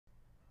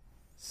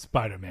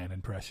Spider-Man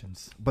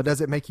impressions. But does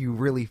it make you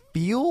really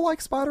feel like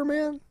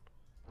Spider-Man?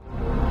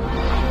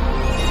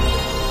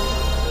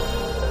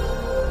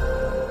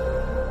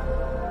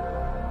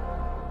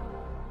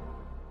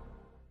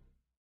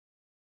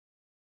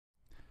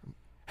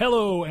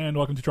 Hello and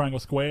welcome to Triangle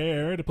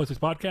Square, the PlayStation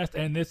Podcast,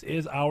 and this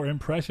is our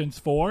impressions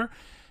for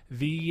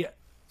the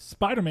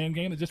Spider-Man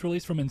game that just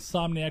released from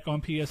Insomniac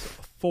on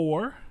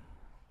PS4.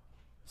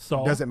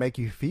 Saul, Does it make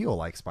you feel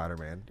like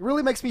Spider-Man? It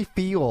really makes me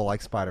feel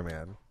like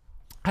Spider-Man.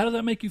 how does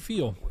that make you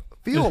feel?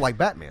 Feel like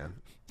Batman.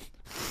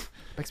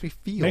 Makes me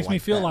feel Makes like me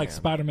feel Batman. like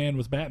Spider-Man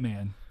was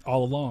Batman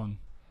all along.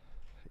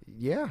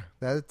 Yeah,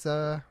 that's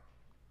I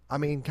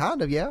mean,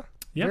 kind of, yeah.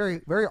 Yep.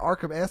 Very, very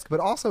Arkham-esque, but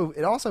also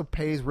it also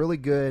pays really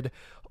good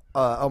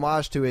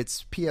homage to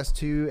its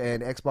PS2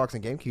 and Xbox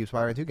and GameCube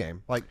Spider-Man 2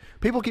 game. Like,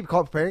 people keep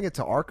comparing it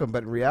to Arkham,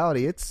 but in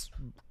reality, it's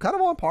kind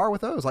of on par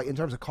with those, like, in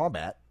terms of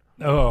combat.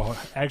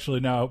 Oh, actually,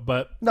 no,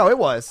 but No, it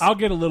was. I'll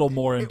get a little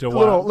more into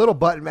little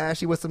button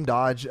mashy with some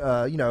dodge,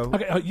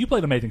 Okay, you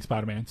played Amazing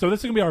Spider-Man, so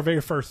this is going to be our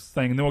very first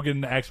thing, and then we'll get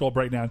into the actual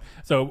breakdown.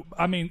 So,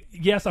 I mean,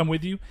 yes, I'm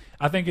with you.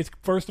 I think it's,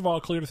 first of all,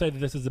 clear to say that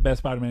this is the best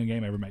Spider-Man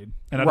game ever made.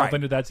 And I don't Right.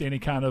 think that that's any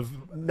kind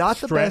of Not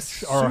the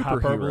stretch best or superhero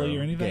hyperbole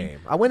or anything. game.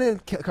 I went in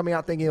coming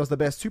out thinking it was the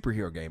best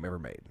superhero game ever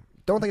made.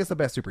 Don't think it's the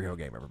best superhero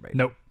game ever made.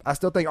 Nope. I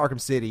still think Arkham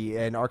City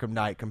and Arkham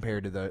Knight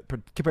compared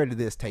to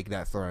this take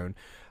that throne.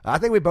 I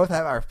think we both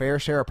have our fair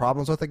share of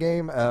problems with the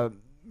game.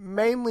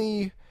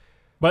 Mainly,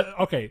 But,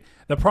 okay,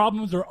 the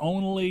problems are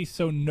only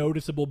so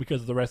noticeable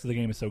because the rest of the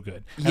game is so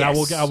good. And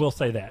Yes. I will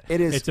say that. It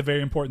is- It's a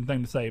very important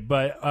thing to say.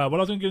 But what I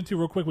was going to get into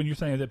real quick when you're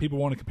saying that people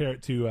want to compare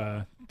it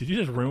to... did you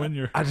just ruin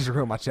your... I just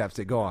ruined my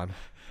chapstick. Go on.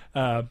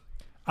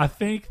 I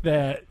think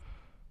that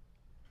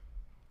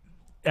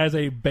as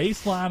a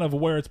baseline of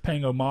where it's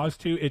paying homage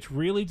to, it's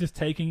really just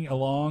taking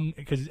along,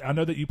 because I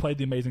know that you played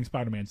the Amazing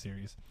Spider-Man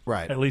series,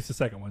 Right. at least the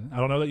second one. I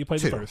don't know that you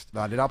played the Two. first.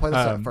 No, I did not play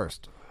the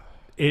first.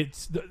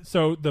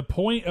 So the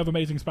point of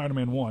Amazing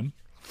Spider-Man 1,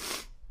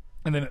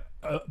 and then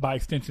by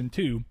extension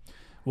 2,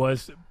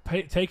 was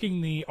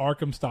taking the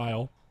Arkham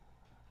style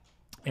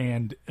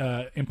and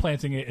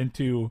implanting it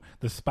into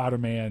the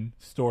Spider-Man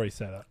story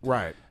setup.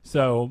 Right.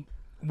 So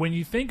when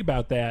you think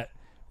about that,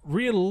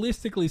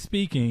 realistically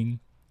speaking,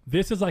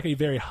 this is like a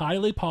very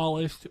highly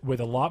polished with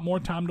a lot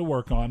more time to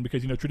work on,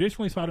 because, you know,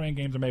 traditionally Spider-Man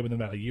games are made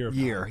within about a year.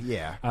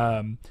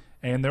 Yeah.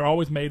 And they're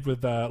always made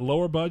with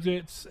lower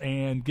budgets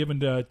and given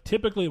to,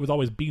 typically it was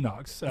always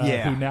Beanox,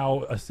 who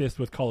now assists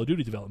with Call of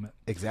Duty development.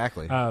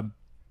 Exactly.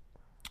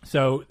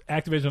 So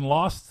Activision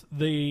lost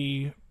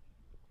the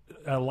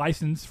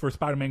license for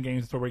Spider-Man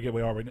games to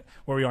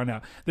where we are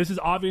now. This is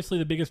obviously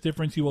the biggest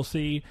difference you will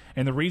see,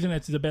 and the reason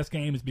it's the best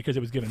game is because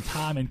it was given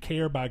time and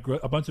care by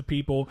a bunch of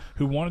people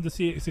who wanted to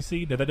see it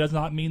succeed. That does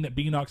not mean that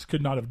Beanox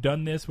could not have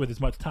done this with as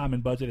much time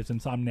and budget as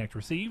Insomniac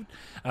received,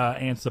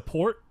 and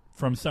support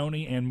from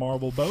Sony and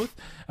Marvel both,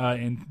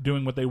 in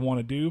doing what they want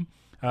to do.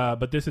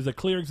 But this is a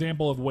clear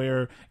example of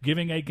where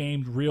giving a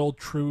game real,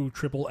 true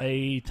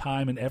AAA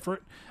time and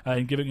effort,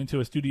 and giving it to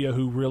a studio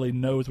who really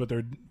knows what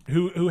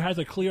who has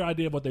a clear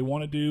idea of what they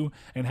want to do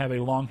and have a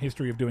long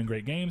history of doing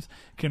great games,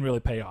 can really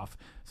pay off.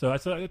 So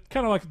that's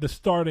kind of like the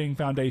starting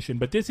foundation.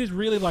 But this is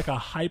really like a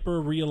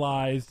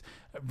hyper-realized,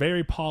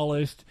 very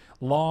polished,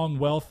 long,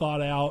 well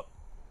thought out,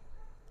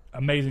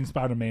 Amazing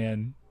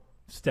Spider-Man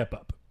step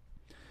up.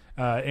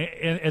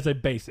 And as a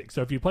basic.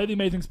 So if you play the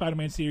Amazing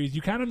Spider-Man series,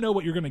 you kind of know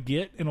what you're going to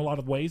get in a lot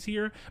of ways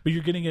here, but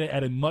you're getting it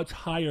at a much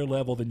higher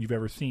level than you've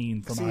ever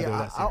seen from either of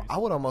that series. I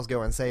would almost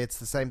go and say it's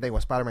the same thing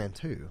with Spider-Man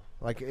 2.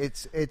 Like,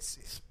 it's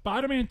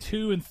Spider-Man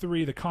 2 and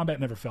 3, the combat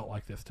never felt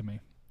like this to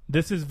me.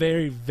 This is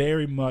very,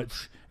 very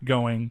much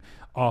going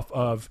off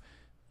of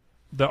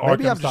the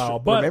maybe Arkham I'm style.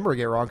 just But remembering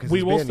it wrong because we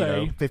it's will been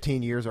say,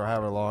 15 years or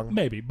however long.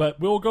 maybe, but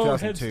we'll go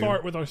ahead and 2002.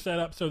 start with our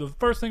setup. So the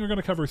first thing we're going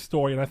to cover is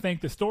story, and I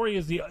think the story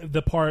is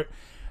the part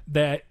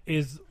that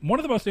is one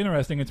of the most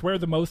interesting. It's where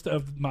the most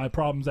of my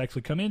problems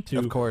actually come into.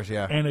 Of course,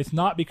 yeah. And it's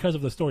not because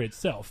of the story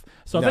itself.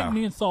 So I think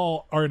me and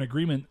Saul are in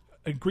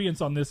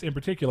agreements on this in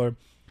particular.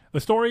 The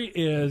story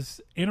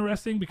is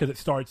interesting because it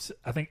starts,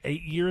 I think,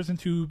 8 years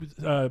into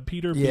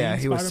Peter being Yeah,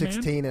 he was Spider-Man.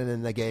 16, and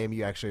in the game,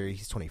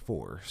 he's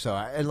 24. So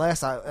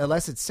unless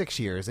it's 6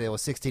 years, it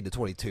was 16 to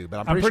 22. But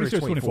I'm pretty sure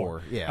it's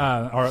 24.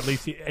 Yeah, or at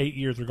least 8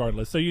 years,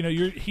 regardless. So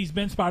he's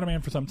been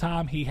Spider-Man for some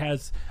time. He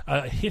has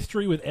a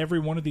history with every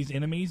one of these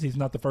enemies. He's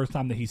not the first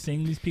time that he's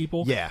seeing these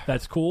people. Yeah,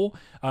 that's cool.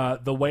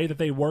 The way that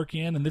they work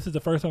in, and this is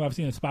the first time I've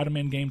seen a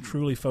Spider-Man game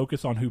truly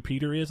focus on who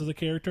Peter is as a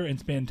character and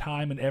spend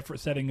time and effort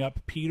setting up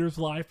Peter's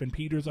life and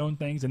Peter's own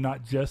things, and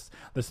not just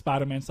the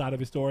Spider-Man side of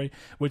his story.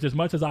 Which, as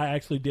much as I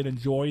actually did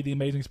enjoy the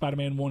Amazing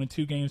Spider-Man 1 and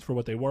 2 games for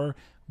what they were,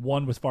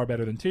 1 was far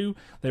better than 2.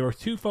 They were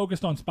too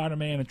focused on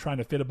Spider-Man and trying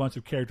to fit a bunch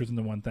of characters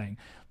into one thing.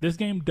 This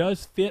game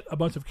does fit a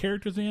bunch of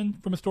characters in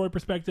from a story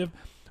perspective,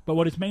 but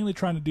what it's mainly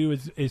trying to do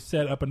is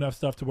set up enough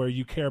stuff to where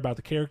you care about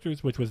the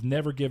characters, which was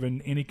never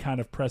given any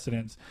kind of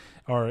precedence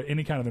or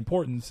any kind of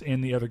importance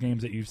in the other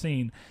games that you've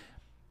seen.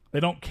 They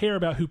don't care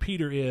about who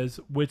Peter is,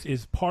 which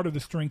is part of the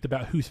strength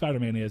about who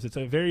Spider-Man is. It's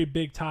a very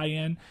big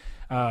tie-in.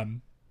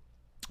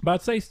 But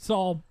I'd say,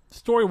 Saul,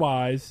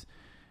 story-wise,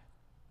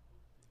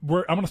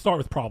 I'm going to start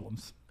with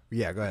problems.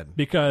 Yeah, go ahead.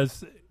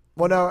 Because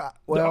the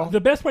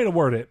the best way to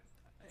word it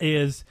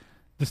is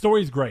the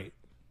story is great.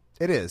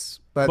 It is,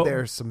 but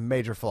there's some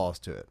major flaws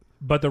to it.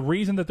 But the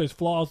reason that there's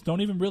flaws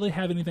don't even really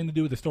have anything to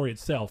do with the story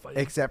itself.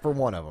 Except for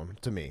one of them,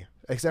 to me.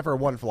 Except for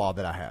one flaw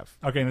that I have.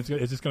 Okay, and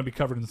is this going to be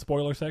covered in the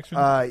spoiler section?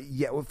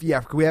 Yeah.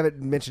 We haven't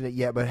mentioned it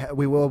yet, but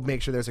we will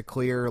make sure there's a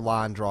clear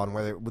line drawn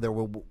where there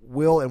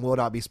will and will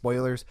not be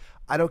spoilers.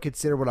 I don't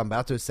consider what I'm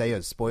about to say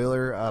a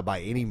spoiler by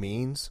any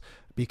means,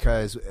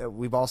 because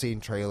we've all seen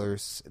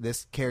trailers.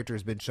 This character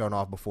has been shown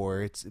off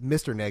before. It's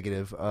Mr.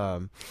 Negative.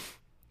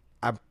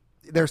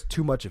 There's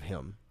too much of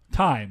him.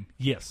 Time,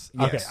 yes.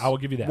 Okay, I will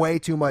give you that. Way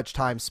too much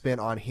time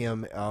spent on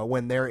him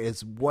when there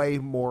is way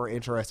more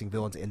interesting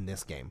villains in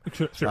this game.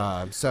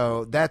 Sure.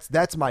 So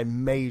that's my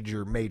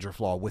major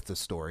flaw with the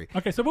story.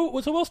 Okay, so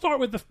we'll start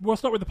with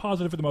the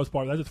positive for the most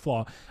part. That's its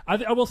flaw.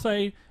 I will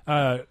say,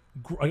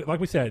 like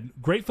we said,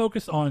 great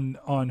focus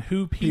on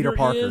who Peter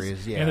Parker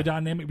is, yeah. And the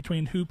dynamic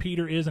between who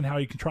Peter is and how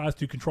he tries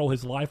to control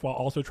his life while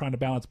also trying to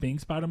balance being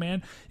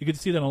Spider-Man. You get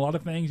to see that in a lot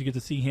of things. You get to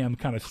see him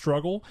kind of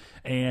struggle,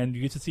 and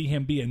you get to see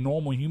him be a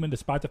normal human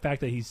despite the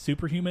fact that he's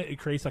superhuman. It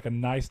creates like a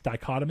nice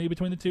dichotomy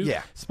between the two.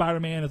 Yeah.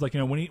 Spider-Man is like,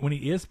 when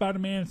he is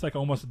Spider-Man, it's like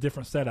almost a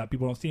different setup.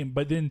 People don't see him,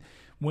 but then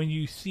when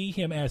you see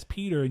him as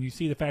Peter and you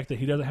see the fact that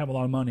he doesn't have a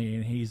lot of money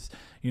and he's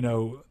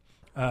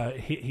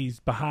he's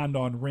behind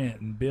on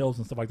rent and bills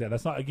and stuff like that.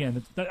 That's not,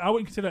 again, I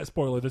wouldn't consider that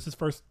spoiler. This is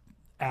first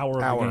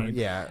hour of the game.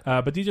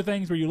 Yeah. But these are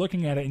things where you're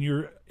looking at it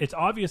and it's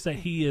obvious that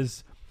he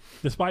is,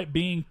 despite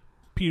being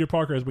Peter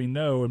Parker as we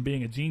know and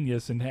being a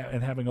genius and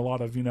having a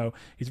lot of, he's a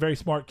very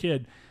smart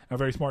kid, a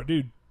very smart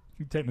dude.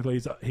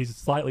 Technically, he's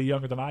slightly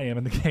younger than I am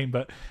in the game,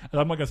 but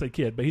I'm not gonna say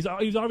kid. But he's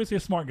obviously a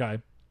smart guy,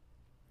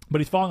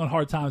 but he's falling on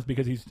hard times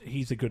because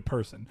he's a good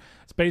person.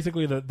 It's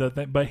basically the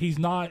thing, but he's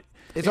not.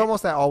 It's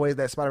almost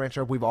that Spider-Man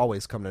trope we've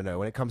always come to know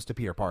when it comes to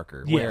Peter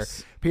Parker. Yes.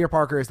 Where Peter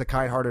Parker is the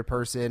kind-hearted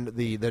person.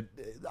 The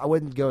I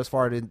wouldn't go as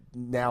far to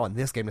now in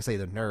this game to say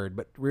the nerd,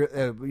 but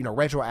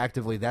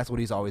retroactively that's what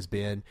he's always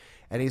been,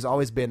 and he's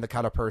always been the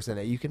kind of person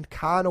that you can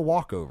kind of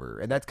walk over,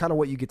 and that's kind of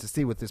what you get to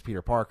see with this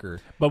Peter Parker.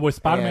 But with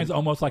Spider-Man's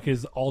almost like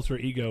his alter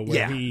ego,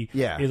 where he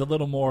is a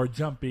little more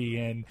jumpy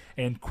and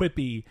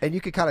quippy, and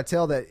you can kind of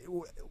tell that.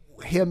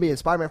 Him being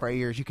Spider-Man for 8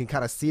 years, you can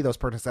kind of see those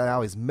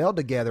personalities meld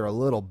together a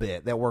little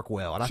bit that work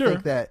well. And I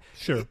think that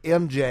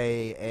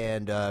MJ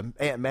and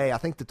Aunt May, I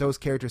think that those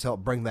characters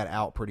help bring that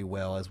out pretty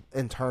well as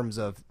in terms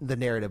of the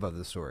narrative of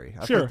the story.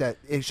 I think that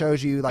it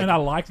shows you and I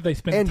like that they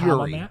spend time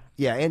on that.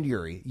 Yeah, and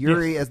Yuri.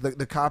 Yuri is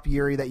the cop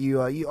Yuri that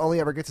you only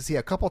ever get to see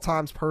a couple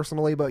times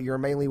personally, but you're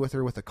mainly with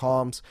her with the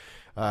comms.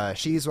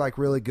 She's like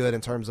really good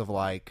in terms of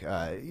like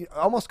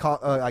almost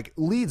like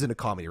leads into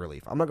comedy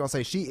relief. I'm not gonna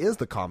say she is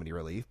the comedy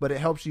relief, but it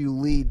helps you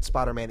lead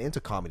Spider-Man into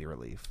comedy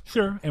relief.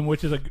 Sure, and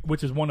which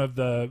is one of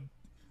the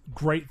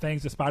great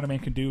things that Spider-Man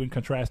can do in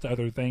contrast to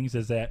other things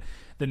is that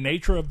the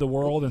nature of the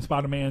world and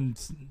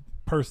Spider-Man's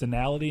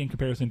personality in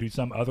comparison to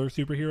some other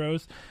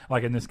superheroes,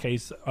 like in this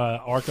case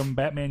Arkham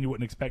Batman, you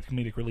wouldn't expect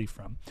comedic relief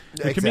from.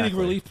 The comedic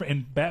relief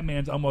in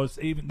Batman's almost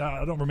even,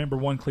 I don't remember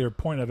one clear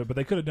point of it, but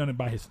they could have done it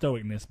by his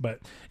stoicness, but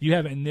you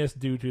have it in this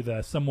due to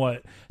the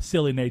somewhat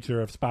silly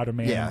nature of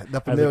Spider-Man. Yeah,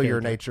 the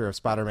familiar nature of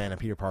Spider-Man and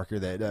Peter Parker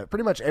that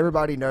pretty much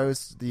everybody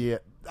knows.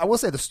 I will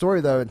say the story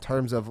though in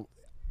terms of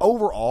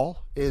overall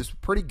is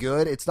pretty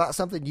good. It's not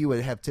something you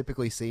would have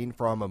typically seen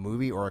from a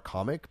movie or a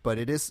comic, but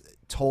it is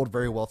told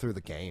very well through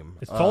the game.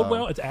 It's told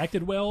well. It's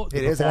acted well.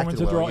 It is acted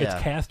well. It's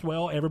cast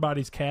well.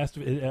 Everybody's cast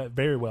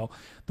very well.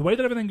 The way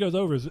that everything goes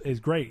over is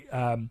great.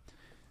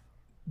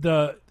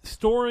 The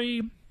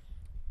story,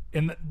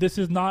 and this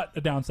is not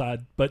a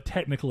downside, but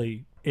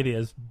technically it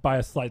is by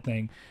a slight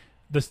thing.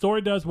 The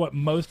story does what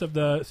most of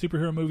the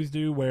superhero movies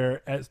do,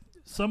 where at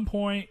some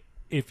point,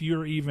 if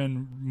you're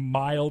even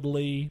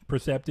mildly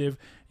perceptive,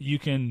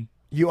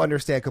 you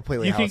understand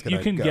completely how it's going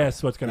to go. You can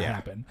guess what's going to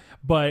happen.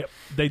 But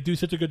they do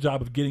such a good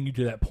job of getting you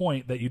to that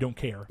point that you don't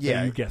care.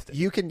 Yeah. You guessed it.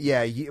 You can,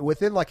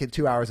 within like in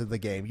 2 hours of the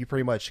game, you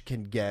pretty much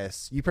can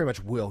guess, you pretty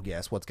much will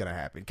guess what's going to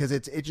happen because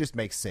it just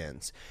makes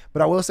sense.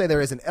 But I will say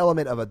there is an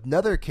element of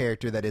another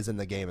character that is in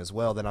the game as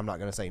well that I'm not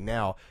going to say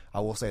now. I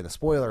will say in the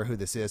spoiler who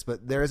this is,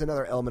 but there is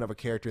another element of a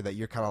character that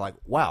you're kind of like,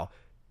 wow,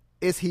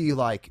 is he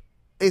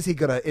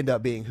going to end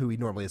up being who he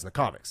normally is in the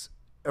comics?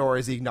 Or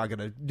is he not going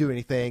to do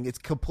anything?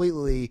 It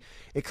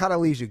kind of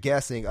leaves you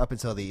guessing up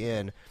until the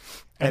end.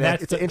 And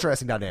it's an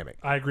interesting dynamic.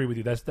 I agree with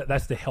you. That's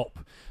the help.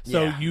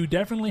 So you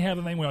definitely have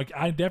a thing where like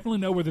I definitely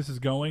know where this is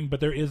going,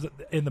 but there is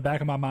in the back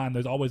of my mind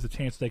there's always a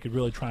chance they could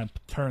really try and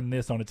turn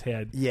this on its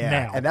head. Yeah,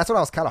 now. And that's what I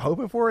was kind of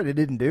hoping for, and it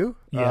didn't do.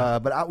 Yeah.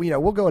 But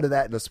we'll go into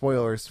that in the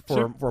spoilers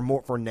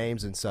for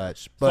names and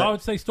such. But so I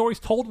would say story's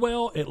told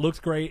well. It looks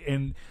great,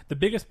 and the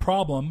biggest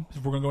problem, if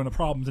we're going to go into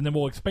problems, and then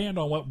we'll expand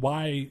on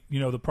why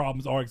the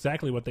problems are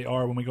exactly what they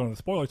are when we go into the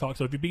spoiler talk.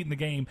 So if you've beaten the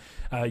game,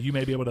 you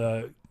may be able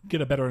to get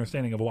a better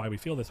understanding of why we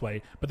feel this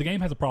way. But the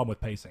game has a problem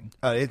with pacing.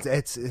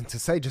 It's to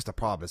say just a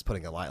problem is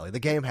putting it lightly. The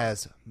game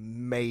has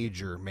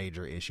major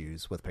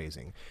issues with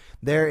pacing.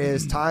 There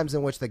is times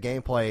in which the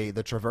gameplay,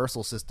 the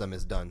traversal system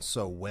is done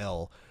so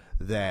well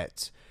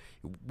that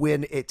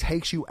when it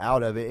takes you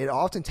out of it, it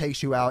often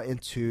takes you out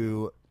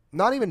into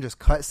not even just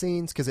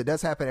cutscenes, because it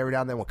does happen every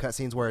now and then with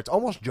cutscenes where it's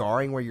almost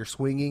jarring, where you're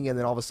swinging and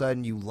then all of a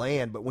sudden you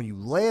land, but when you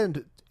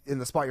land in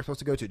the spot you're supposed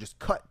to go to, it just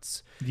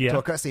cuts to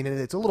a cutscene, and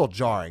it's a little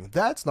jarring.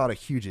 That's not a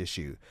huge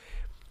issue.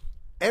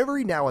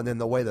 Every now and then,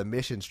 the way the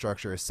mission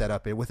structure is set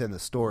up within the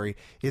story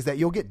is that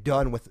you'll get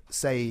done with,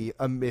 say,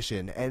 a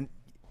mission, and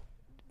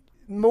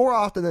more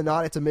often than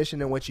not, it's a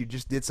mission in which you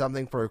just did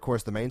something for, of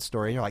course, the main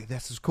story, and you're like,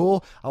 this is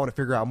cool. I want to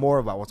figure out more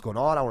about what's going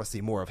on. I want to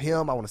see more of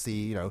him. I want to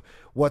see,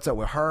 what's up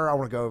with her. I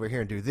want to go over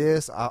here and do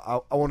this. I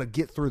want to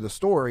get through the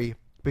story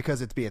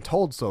because it's being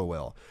told so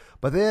well.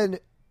 But then,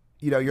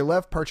 you're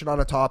left perching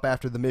on a top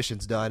after the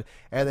mission's done,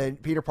 and then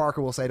Peter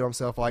Parker will say to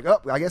himself, like,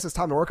 oh, I guess it's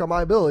time to work on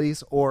my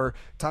abilities, or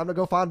time to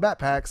go find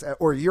backpacks,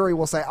 or Yuri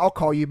will say, I'll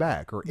call you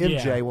back, or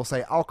MJ will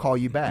say, I'll call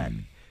you back.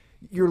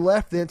 You're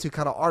left then to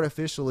kind of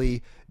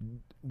artificially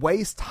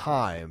waste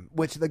time,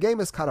 which the game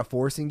is kind of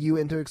forcing you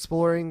into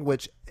exploring,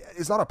 which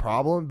is not a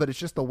problem, but it's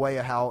just the way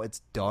of how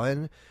it's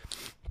done,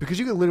 because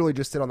you can literally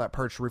just sit on that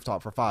perched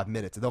rooftop for 5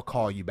 minutes and they'll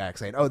call you back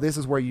saying, oh, this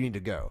is where you need to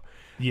go.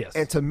 Yes.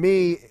 And to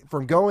me,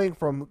 from going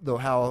from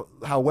how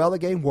well the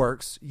game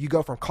works, you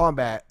go from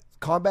combat,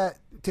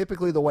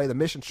 typically the way the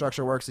mission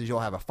structure works is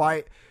you'll have a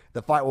fight.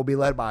 The fight will be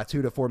led by a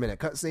 2 to 4 minute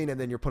cutscene, and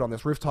then you're put on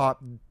this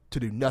rooftop to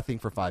do nothing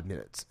for 5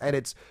 minutes. And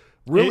it's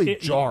really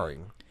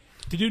jarring.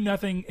 To do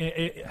nothing,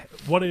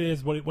 what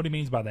he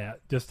means by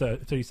that, just so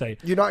you say,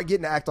 you're not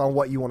getting to act on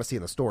what you want to see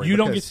in the story.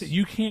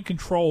 You can't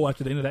control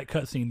after the end of that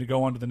cutscene to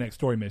go on to the next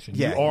story mission.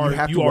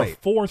 Yeah, you are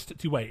forced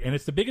to wait, and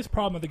it's the biggest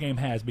problem that the game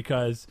has,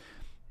 because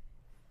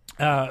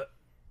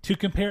to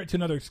compare it to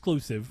another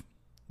exclusive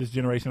this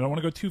generation, I don't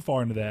want to go too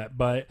far into that,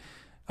 but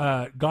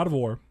God of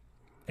War.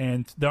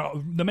 And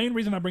the main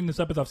reason I bring this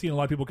up is I've seen a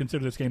lot of people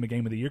consider this game a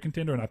Game of the Year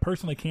contender, and I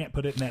personally can't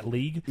put it in that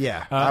league.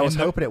 Yeah, I was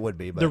hoping it would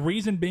be. But the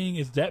reason being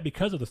is that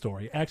because of the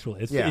story,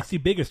 actually. It's the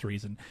biggest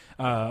reason.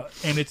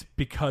 And it's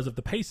because of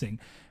the pacing.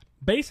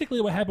 Basically,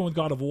 what happened with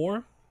God of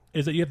War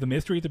is that you have the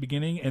mystery at the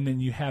beginning, and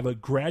then you have a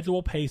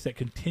gradual pace that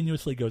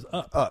continuously goes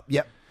up.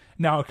 Yep.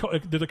 Now,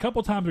 there's a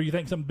couple times where you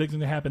think something big's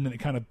going to happen, then it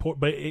kind of...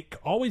 But it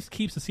always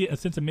keeps a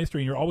sense of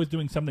mystery, and you're always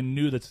doing something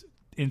new that's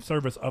in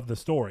service of the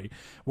story.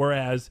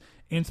 Whereas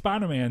in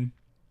Spider-Man,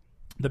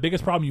 the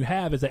biggest problem you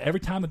have is that every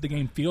time that the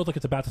game feels like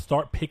it's about to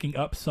start picking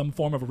up some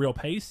form of a real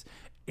pace,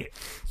 it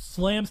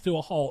slams to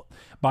a halt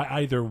by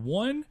either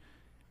one,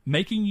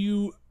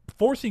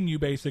 forcing you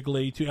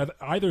basically to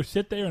either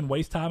sit there and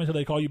waste time until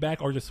they call you back,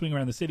 or just swing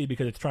around the city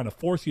because it's trying to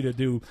force you to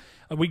do.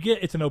 We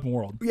get it's an open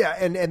world. Yeah,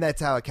 and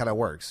that's how it kind of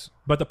works.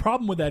 But the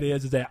problem with that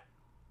is that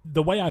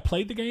the way I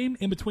played the game,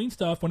 in between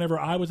stuff, whenever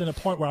I was in a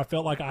point where I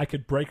felt like I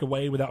could break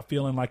away without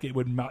feeling like it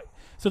would...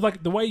 So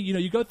like the way,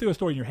 you go through a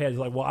story in your head, it's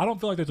like, well, I don't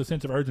feel like there's a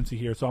sense of urgency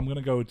here, so I'm going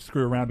to go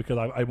screw around because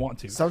I want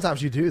to.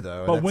 Sometimes you do,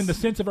 though. But when the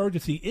sense of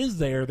urgency is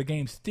there, the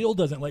game still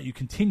doesn't let you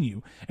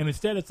continue. And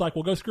instead, it's like,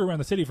 well, go screw around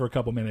the city for a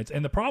couple minutes.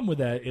 And the problem with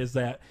that is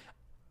that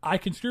I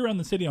can screw around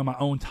the city on my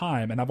own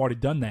time, and I've already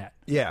done that.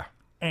 Yeah.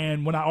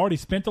 And when I already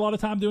spent a lot of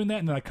time doing that,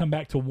 and then I come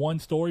back to one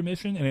story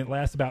mission, and it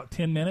lasts about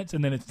 10 minutes,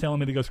 and then it's telling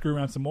me to go screw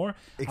around some more,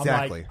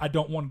 exactly. I'm like, I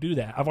don't want to do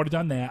that. I've already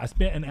done that. I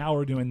spent an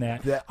hour doing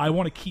that. I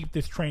want to keep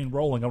this train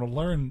rolling. I want to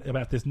learn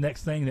about this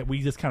next thing that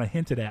we just kind of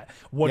hinted at.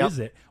 What is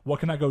it? What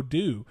can I go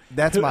do?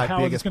 That's my how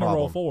biggest is it going to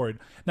roll problem. forward?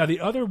 Now,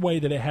 the other way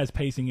that it has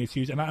pacing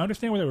issues, and I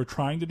understand what they were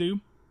trying to do,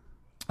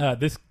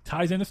 this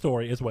ties into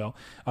story as well,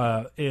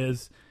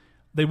 is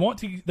they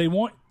want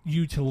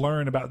you to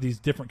learn about these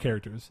different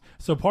characters.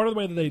 So part of the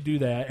way that they do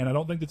that, and I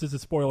don't think this is a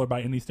spoiler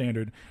by any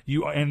standard,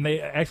 I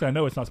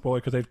know it's not spoiler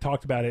because they've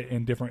talked about it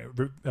in different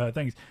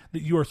things,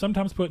 that you are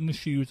sometimes put in the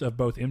shoes of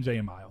both MJ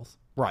and Miles.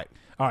 Right.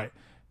 All right.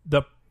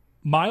 The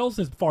Miles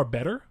is far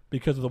better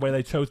because of the way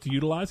they chose to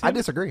utilize him. I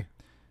disagree.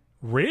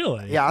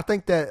 Really? Yeah, I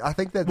think that.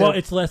 Well,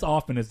 it's less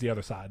often as the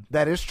other side.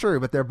 That is true,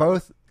 but they're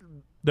both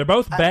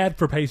bad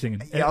for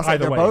pacing. Yeah, I'll say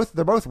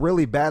they're both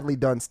really badly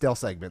done stealth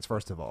segments.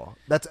 First of all,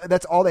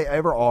 that's all they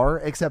ever are.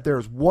 Except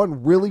there's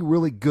one really,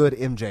 really good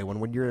MJ one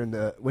when you're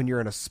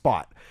in a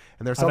spot,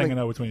 and there's something. I think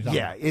I know which one you're talking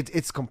about. Yeah, it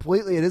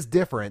is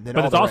different than.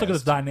 But all it's the also rest. because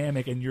it's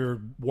dynamic and you're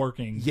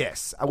working.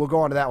 Yes, I will go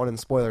on to that one in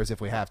spoilers if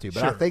we have to.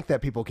 But Sure. I think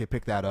that people can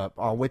pick that up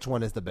on which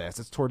one is the best.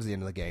 It's towards the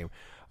end of the game,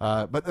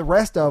 but the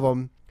rest of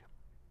them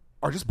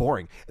are just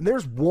boring. And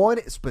there's one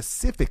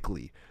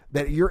specifically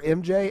that your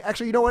MJ,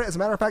 actually, you know what? As a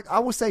matter of fact, I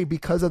will say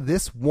because of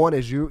this one,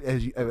 of you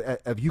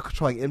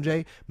controlling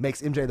MJ,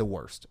 makes MJ the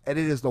worst. And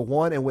it is the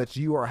one in which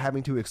you are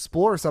having to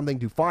explore something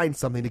to find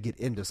something to get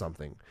into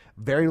something.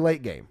 Very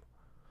late game.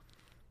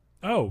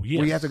 Oh, yes.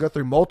 Where you have to go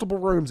through multiple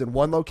rooms in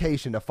one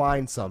location to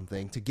find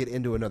something to get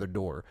into another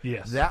door.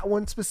 Yes. That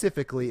one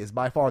specifically is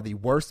by far the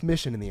worst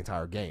mission in the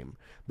entire game.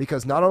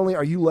 Because not only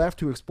are you left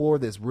to explore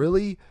this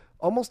really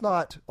almost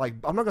not like,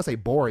 I'm not gonna say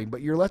boring,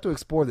 but you're left to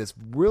explore this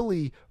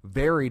really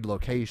varied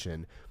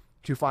location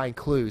to find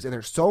clues, and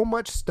there's so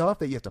much stuff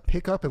that you have to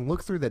pick up and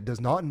look through that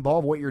does not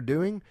involve what you're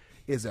doing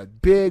is a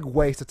big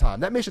waste of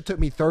time. That mission took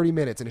me 30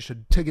 minutes, and it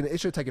should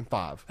have taken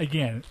 5.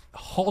 Again,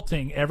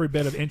 halting every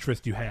bit of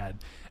interest you had.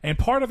 And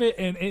part of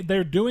it,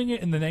 they're doing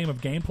it in the name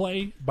of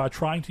gameplay by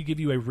trying to give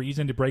you a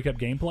reason to break up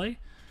gameplay,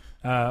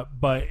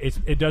 but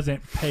it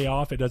doesn't pay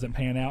off. It doesn't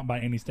pan out by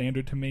any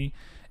standard to me.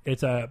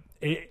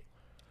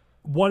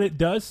 What it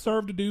does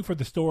serve to do for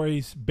the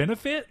story's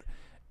benefit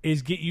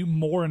is get you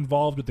more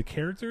involved with the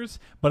characters,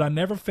 but I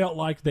never felt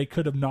like they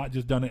could have not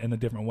just done it in a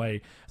different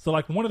way. So,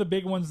 like, one of the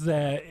big ones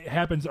that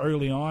happens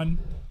early on,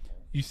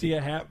 you see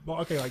it happen.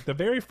 Okay, like, the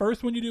very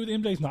first one you do with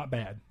MJ is not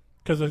bad,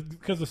 because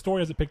the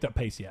story hasn't picked up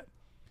pace yet,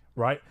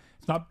 right?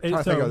 It's not. I'm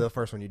trying to think of the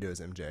first one you do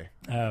is MJ.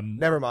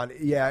 Never mind.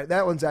 Yeah,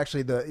 that one's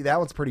actually that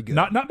one's pretty good.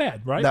 Not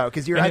bad, right? No,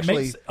 because it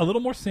makes a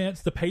little more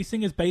sense. The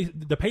pacing is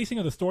the pacing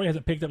of the story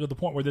hasn't picked up to the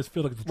point where this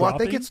feels like it's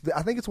dropping.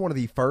 I think it's one of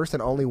the first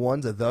and only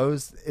ones of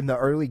those in the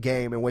early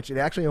game in which it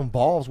actually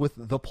involves with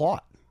the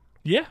plot.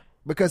 Yeah.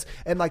 Because,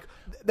 and like,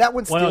 that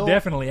one's well,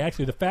 definitely.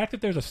 Actually, the fact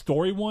that there's a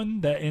story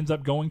one that ends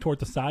up going towards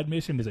the side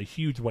mission is a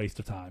huge waste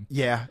of time.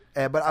 Yeah,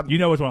 but you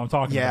know what I'm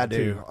talking about. Yeah, I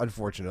do, too.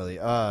 Unfortunately.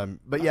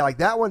 But yeah, like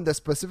that one,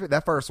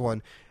 that first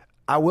one,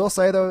 I will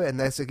say though, and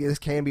this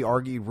can be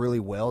argued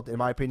really well, in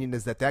my opinion,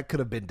 is that could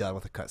have been done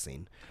with a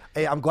cutscene.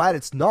 Hey, I'm glad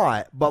it's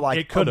not, but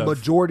like a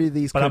majority of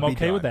these, but could I'm be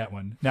okay done. with that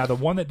one. Now, the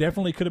one that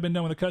definitely could have been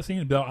done with a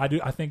cutscene, but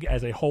I think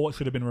as a whole it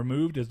should have been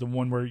removed, is the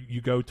one where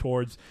you go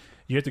towards.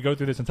 You have to go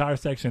through this entire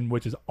section,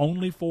 which is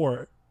only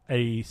for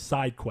a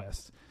side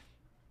quest,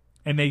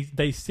 and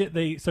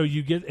so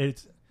you get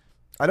it's.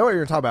 I know what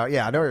you're talking about.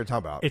 Yeah, I know what you're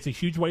talking about. It's a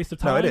huge waste of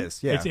time. No, it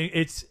is. Yeah,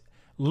 it's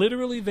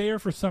literally there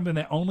for something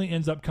that only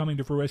ends up coming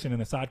to fruition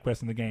in a side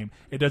quest in the game.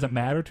 It doesn't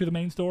matter to the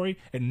main story.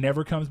 It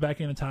never comes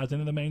back in and ties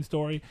into the main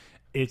story.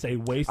 It's a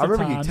waste of time.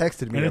 I remember you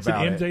texted me and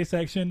about it's an MJ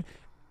section,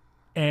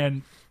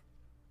 and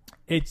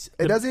it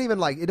doesn't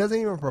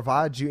even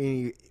provide you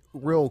any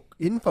real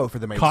info for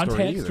the main context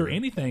story either. or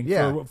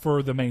anything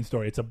for the main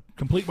story. It's a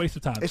complete waste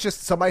of time. It's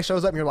just somebody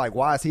shows up and you're like,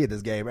 why is he in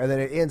this game? And then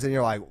it ends and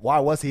you're like, why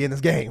was he in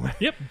this game?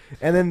 Yep.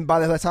 And then by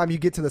the time you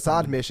get to the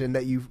side mission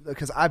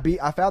because I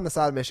found the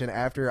side mission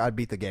after I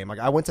beat the game. Like,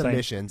 I went to the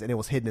missions and it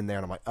was hidden in there,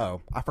 and I'm like,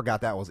 oh, I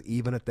forgot that was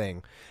even a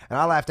thing. And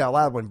I laughed out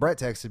loud when Brett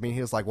texted me. And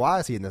he was like, why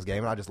is he in this game?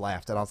 And I just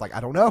laughed, and I was like, I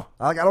don't know.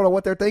 I don't know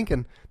what they're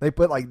thinking. They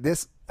put like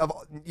this.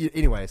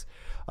 Anyways,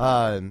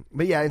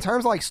 but yeah, in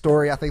terms of like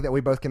story, I think that we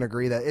both can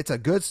agree that it's a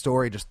good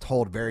story, just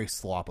told very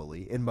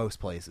sloppily in most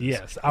places.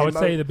 Yes, I would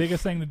say the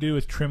biggest thing to do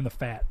is trim the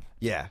fat.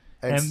 Yeah,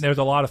 and there's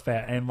a lot of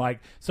fat, and like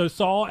so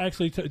Saul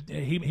actually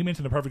he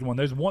mentioned the perfect one.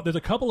 There's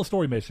a couple of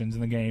story missions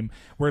in the game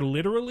where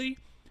literally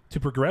to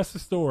progress the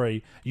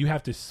story you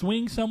have to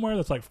swing somewhere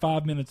that's like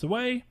 5 minutes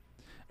away.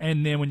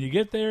 And then when you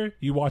get there,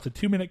 you watch a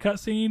 2-minute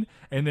cutscene,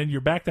 and then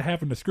you're back to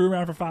having to screw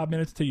around for 5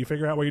 minutes till you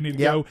figure out where you need to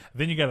go.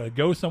 Then you got to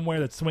go somewhere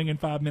that's swinging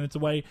 5 minutes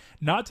away.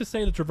 Not to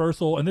say the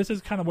traversal, and this is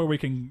kind of where we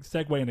can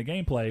segue into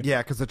gameplay.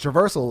 Yeah, because the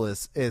traversal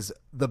is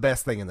the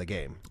best thing in the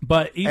game.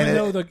 But even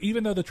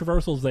though the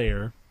traversal's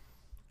there,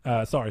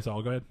 sorry,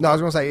 Saul, go ahead. No, I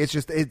was going to say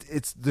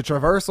it's the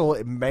traversal.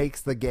 It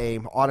makes the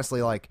game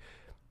honestly like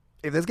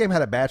if this game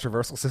had a bad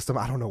traversal system,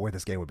 I don't know where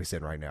this game would be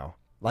sitting right now.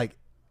 Like.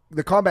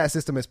 The combat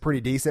system is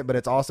pretty decent, but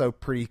it's also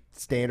pretty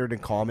standard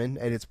and common,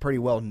 and it's pretty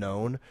well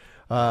known.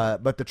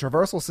 But the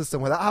traversal system,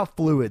 without how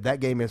fluid that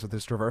game is with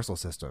this traversal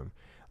system,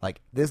 like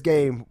this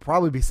game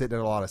probably be sitting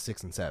at a lot of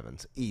 6 and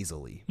 7s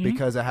easily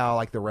because of how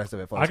like the rest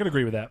of it flows. I could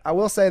agree with that. I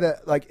will say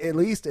that, like, at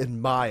least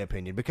in my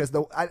opinion, because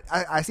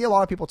I see a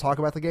lot of people talk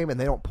about the game and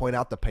they don't point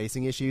out the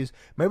pacing issues.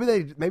 Maybe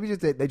they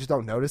just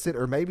don't notice it,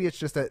 or maybe it's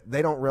just that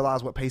they don't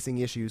realize what pacing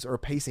issues or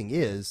pacing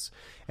is,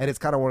 and it's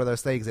kind of one of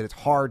those things that it's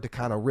hard to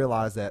kind of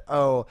realize that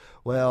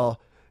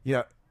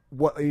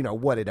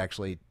what it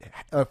actually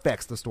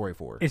affects the story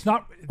for. It's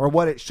not, or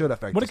what it should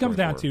affect. What it comes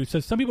down to.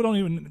 So some people don't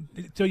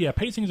even. So yeah,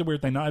 pacing is a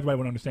weird thing. Not everybody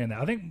would understand that.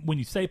 I think when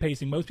you say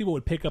pacing, most people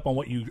would pick up on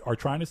what you are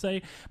trying to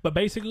say. But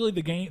basically,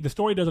 the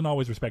story doesn't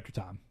always respect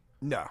your time.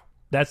 No,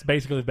 that's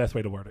basically the best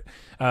way to word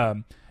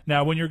it.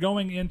 Now, when you're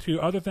going into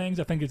other things,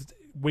 I think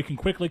we can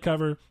quickly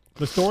cover.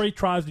 The story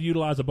tries to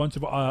utilize a bunch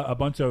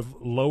of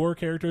lower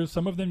characters.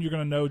 Some of them you're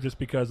going to know just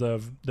because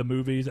of the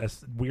movies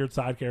as weird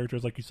side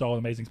characters, like you saw in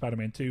Amazing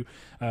Spider-Man 2.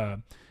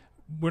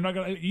 We're not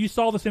gonna. You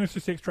saw the Sinister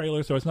Six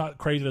trailer, so it's not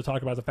crazy to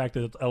talk about the fact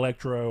that it's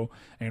Electro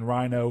and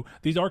Rhino.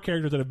 These are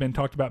characters that have been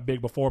talked about big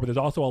before, but there's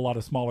also a lot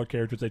of smaller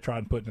characters they try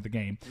and put into the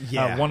game.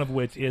 Yeah. One of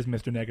which is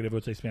Mr. Negative,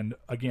 which they spend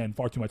again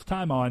far too much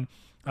time on.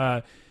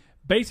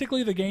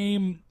 Basically, the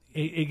game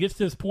it gets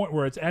to this point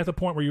where it's at the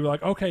point where you're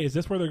like, okay, is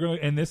this where they're going?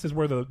 And this is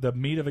where the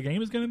meat of the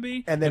game is going to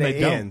be, and then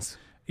it ends.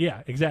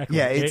 Yeah, exactly.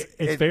 Yeah,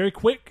 it's very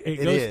quick.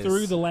 It goes is.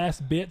 through the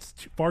last bits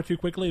far too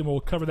quickly, and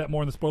we'll cover that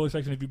more in the spoiler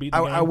section if you beat the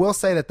game. I will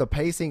say that the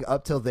pacing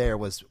up till there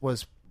was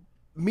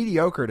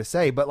mediocre to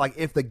say, but like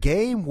if the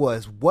game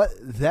was what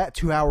that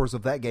 2 hours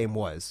of that game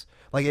was,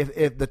 like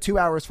if the 2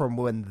 hours from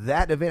when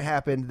that event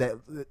happened,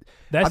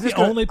 that's the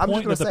only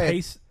point that the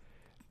pace.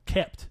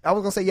 kept. I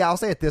was gonna say, I'll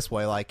say it this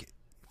way: like,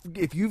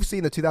 if you've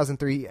seen the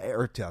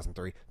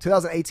 2018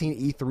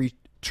 E3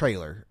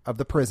 trailer of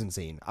the prison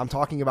scene, I'm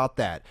talking about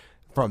that.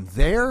 From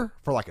there,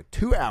 for like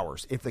 2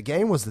 hours, if the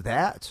game was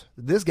that,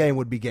 this game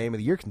would be Game of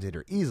the Year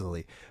contender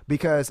easily.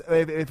 Because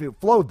if it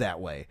flowed that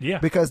way. Yeah.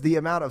 Because the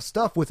amount of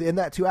stuff within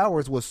that 2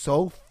 hours was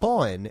so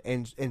fun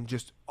and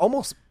just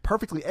almost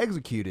perfectly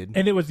executed.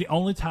 And it was the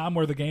only time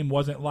where the game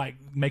wasn't like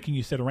making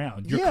you sit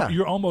around.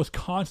 You're almost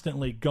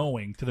constantly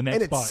going to the next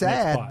and spot. it's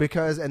sad next spot.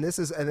 because, and this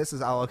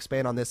is I'll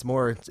expand on this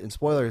more in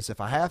spoilers if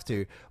I have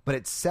to, but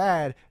it's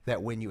sad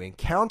that when you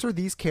encounter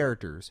these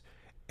characters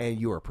and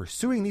you are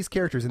pursuing these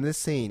characters in this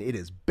scene, it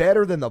is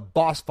better than the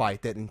boss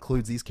fight that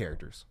includes these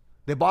characters.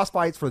 The boss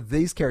fights for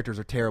these characters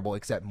are terrible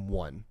except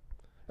one.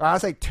 Or I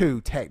say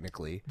two,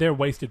 technically. They're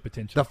wasted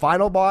potential. The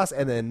final boss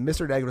and then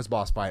Mr. Negative's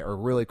boss fight are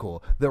really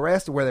cool. The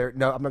rest, I'm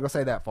not going to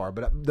say that far,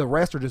 but the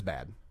rest are just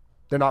bad.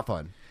 They're not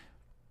fun.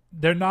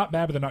 They're not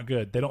bad, but they're not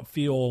good. They don't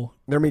feel.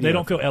 They're mediocre. They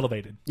don't feel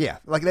elevated. Yeah,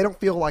 like they don't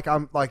feel like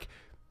I'm like.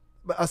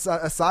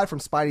 Aside from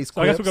Spidey's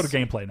So I guess clips, we'll go to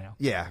gameplay now.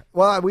 Yeah,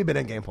 well, we've been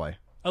in gameplay.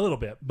 A little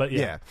bit, but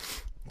yeah.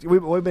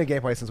 We've been in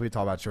gameplay since we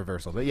talked about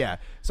traversal, but yeah.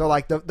 So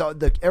like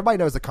the everybody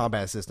knows the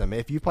combat system.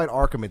 If you've played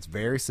Arkham, it's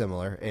very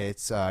similar.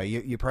 It's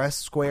you press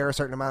square a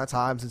certain amount of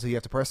times until you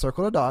have to press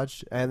circle to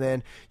dodge, and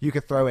then you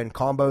could throw in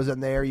combos in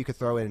there. You could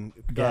throw in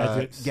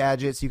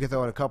gadgets. You could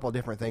throw in a couple of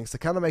different things to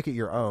kind of make it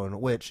your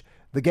own, which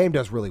the game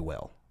does really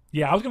well.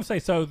 Yeah, I was going to say,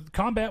 so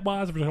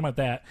combat-wise, if we're talking about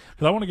that,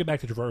 because I want to get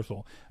back to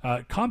traversal.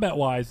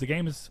 Combat-wise, the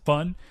game is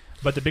fun,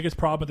 but the biggest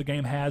problem the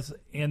game has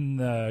in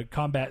the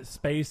combat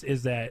space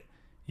is that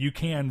you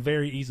can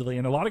very easily,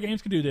 and a lot of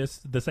games can do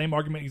this, the same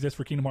argument exists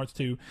for Kingdom Hearts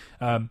 2,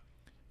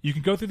 you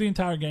can go through the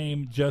entire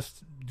game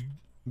just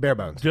bare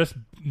bones, just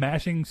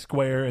mashing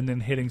square and then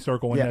hitting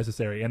circle when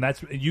necessary, and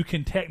you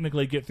can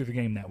technically get through the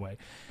game that way.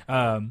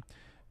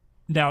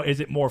 Now, is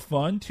it more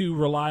fun to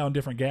rely on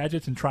different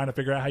gadgets and trying to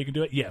figure out how you can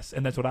do it? Yes,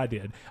 and that's what I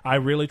did. I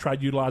really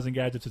tried utilizing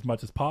gadgets as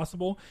much as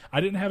possible. I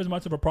didn't have as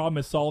much of a problem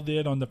as Saul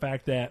did on the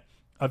fact that,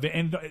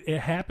 and it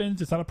happens,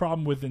 it's not a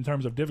problem in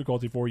terms of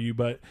difficulty for you,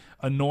 but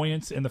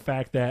annoyance in the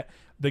fact that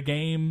the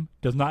game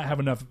does not have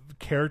enough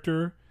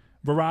character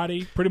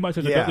variety. Pretty much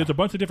there's a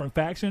bunch of different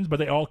factions, but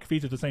they all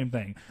feature the same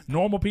thing.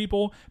 Normal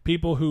people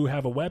who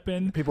have a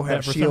weapon, people that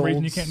have for shields. some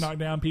reason you can't knock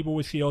down, people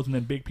with shields, and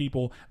then big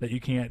people that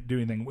you can't do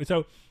anything with.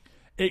 So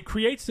it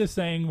creates this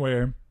thing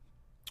where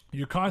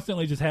you're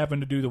constantly just having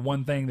to do the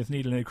one thing that's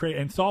needed.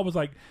 And Saul was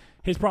like,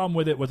 his problem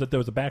with it was that there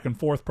was a back and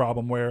forth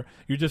problem where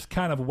you're just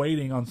kind of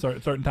waiting on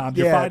certain times.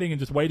 You're fighting and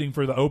just waiting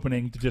for the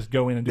opening to just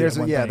go in and do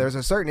one thing. There's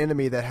a certain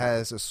enemy that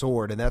has a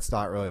sword, and that's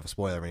not really a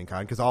spoiler of any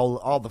kind because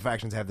all the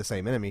factions have the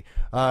same enemy,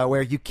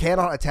 where you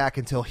cannot attack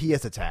until he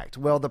is attacked.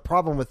 Well, the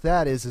problem with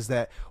that is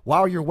that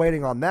while you're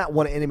waiting on that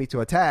one enemy to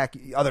attack,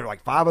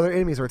 like 5 other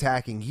enemies are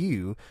attacking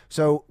you.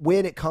 So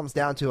when it comes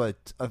down to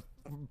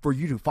for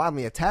you to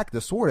finally attack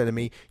the sword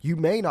enemy, you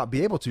may not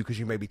be able to because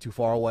you may be too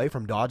far away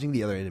from dodging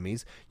the other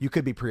enemies. You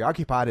could be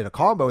preoccupied in a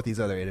combo with these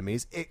other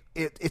enemies.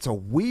 It's a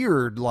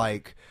weird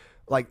like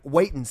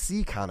wait and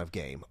see kind of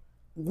game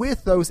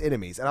with those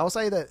enemies. And I'll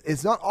say that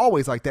it's not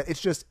always like that.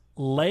 It's just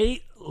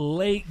late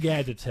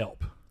gadgets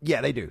help.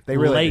 Yeah, they do. They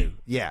really do.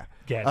 Yeah.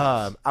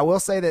 Gadgets. I will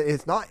say that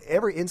it's not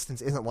every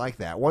instance isn't like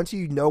that. Once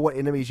you know what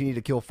enemies you need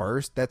to kill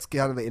first, that's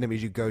kind of the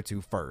enemies you go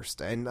to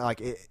first. And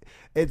like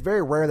it's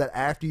very rare that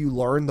after you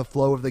learn the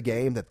flow of the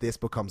game that this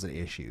becomes an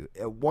issue.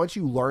 Once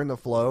you learn the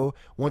flow,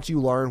 once you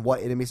learn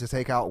what enemies to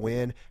take out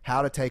when,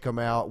 how to take them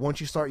out,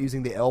 once you start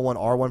using the L1,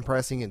 R1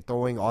 pressing and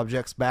throwing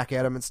objects back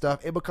at them and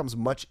stuff, it becomes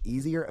much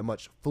easier and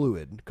much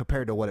fluid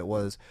compared to what it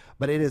was.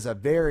 But it is a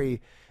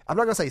very, I'm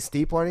not going to say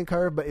steep learning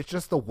curve, but it's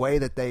just the way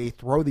that they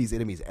throw these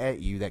enemies at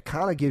you that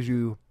kind of gives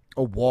you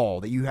a wall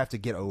that you have to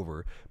get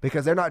over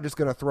because they're not just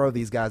going to throw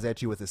these guys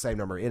at you with the same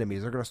number of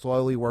enemies. They're going to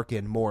slowly work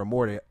in more and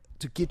more to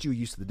get you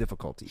used to the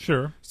difficulty.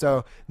 Sure.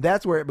 So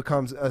that's where it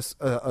becomes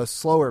a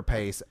slower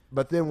pace.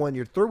 But then when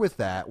you're through with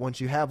that, once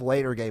you have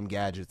later game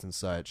gadgets and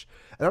such,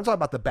 and I'm talking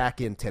about the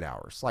back end 10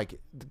 hours, like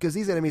because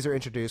these enemies are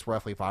introduced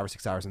roughly 5 or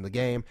 6 hours in the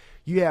game,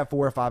 you have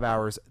 4 or 5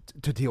 hours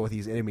to deal with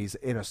these enemies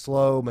in a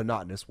slow,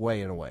 monotonous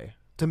way in a way.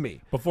 To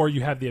me, before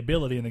you have the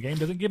ability, and the game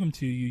doesn't give them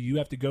to you, you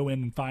have to go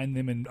in and find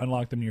them and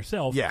unlock them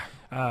yourself. Yeah,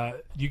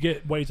 you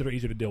get ways that are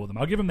easier to deal with them.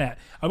 I'll give them that.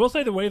 I will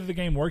say the way that the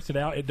game works it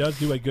out, it does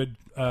do a good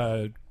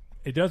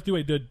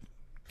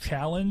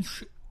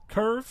challenge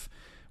curve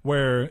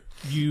where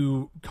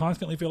you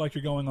constantly feel like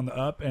you're going on the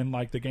up, and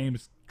like the game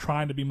is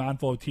trying to be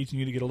mindful of teaching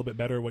you to get a little bit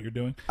better at what you're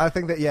doing. I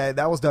think that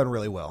that was done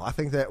really well. I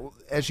think that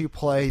as you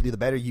play, the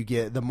better you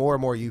get, the more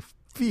and more you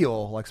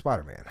feel like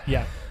Spider-Man.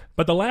 Yeah.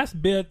 But the last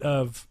bit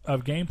of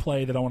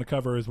gameplay that I want to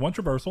cover is one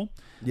traversal.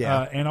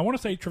 Yeah. And I want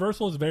to say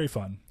traversal is very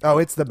fun. Oh,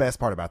 it's the best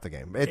part about the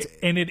game.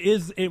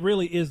 It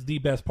really is the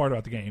best part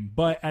about the game.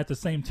 But at the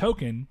same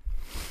token,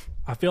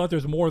 I feel like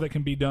there's more that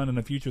can be done in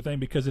a future thing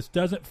because it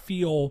doesn't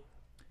feel,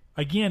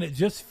 again, it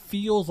just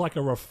feels like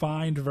a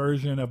refined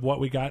version of what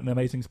we got in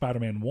Amazing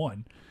Spider-Man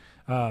 1.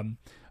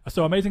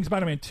 So Amazing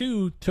Spider-Man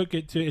 2 took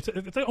it to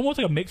it's almost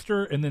like a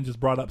mixture and then just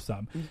brought up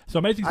some. So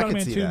Amazing I can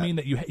Spider-Man see 2 that. mean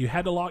that you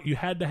had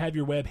to have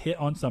your web hit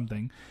on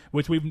something,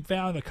 which we've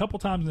found a couple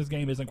times in this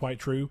game isn't quite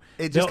true.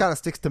 It just They'll- kind of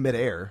sticks to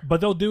midair.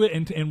 but they'll do it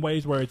in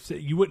ways where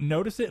you wouldn't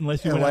notice it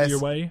unless you went out of your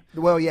way.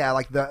 Well, yeah,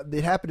 like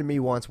it happened to me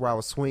once where I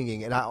was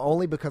swinging, and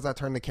only because I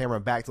turned the camera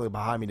back to look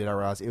behind me did I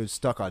realize it was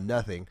stuck on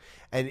nothing.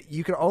 And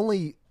you can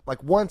only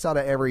like once out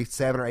of every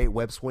 7 or 8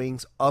 web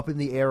swings up in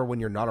the air when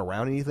you're not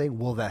around anything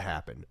will that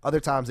happen. Other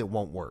times it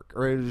won't work,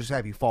 or it'll just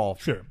have you fall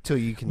till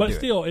you can. But do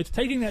still, it's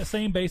taking that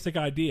same basic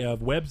idea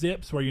of web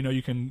zips, where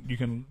you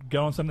can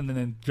go on something and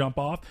then jump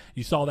off.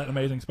 You saw that in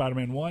Amazing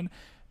Spider-Man 1.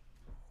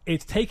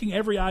 It's taking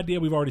every idea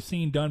we've already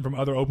seen done from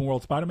other open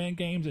world Spider-Man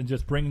games and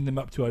just bringing them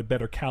up to a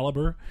better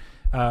caliber.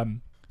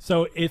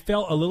 So it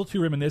felt a little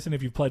too reminiscent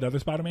if you've played other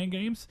Spider-Man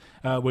games,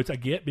 which I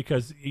get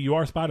because you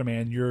are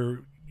Spider-Man.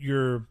 Your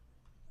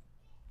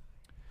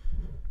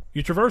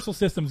traversal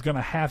system is going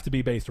to have to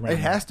be based around. It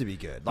has to be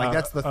good. Like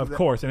that's of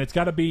course, and it's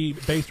got to be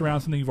based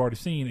around something you've already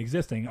seen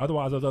existing.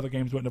 Otherwise, those other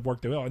games wouldn't have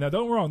worked well. Now,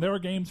 don't get me wrong. There are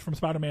games from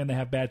Spider-Man that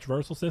have bad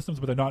traversal systems,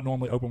 but they're not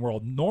normally open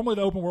world. Normally,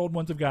 the open world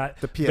ones have got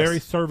very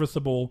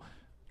serviceable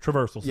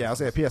traversal systems. Yeah, I'll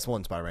say a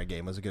PS1 Spider-Man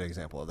game was a good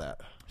example of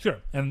that. Sure,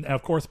 and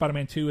of course,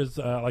 Spider-Man 2 is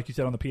like you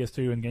said on the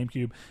PS2 and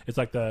GameCube. It's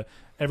like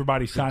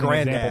everybody's shining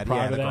example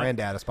prior to that.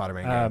 Granddad of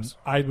Spider-Man games.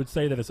 I would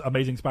say that it's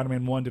Amazing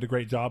Spider-Man 1 did a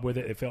great job with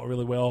it. It felt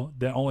really well.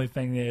 The only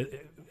thing is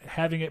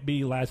having it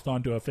be latched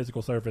onto a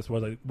physical surface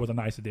was a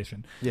nice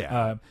addition.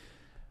 Yeah.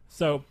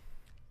 So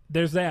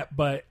there's that,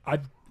 but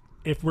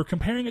if we're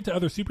comparing it to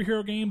other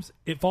superhero games,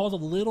 it falls a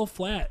little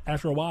flat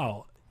after a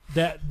while.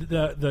 That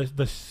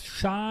the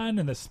shine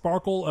and the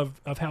sparkle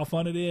of how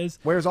fun it is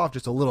wears off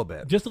just a little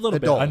bit.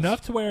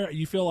 Enough to where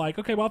you feel like,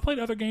 okay, well, I've played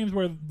other games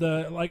where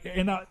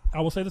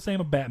I will say the same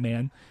of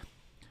Batman.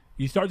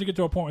 You start to get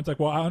to a point where it's like,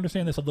 well, I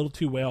understand this a little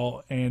too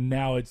well, and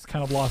now it's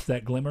kind of lost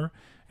that glimmer.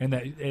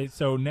 And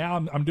so now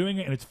I'm doing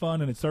it, and it's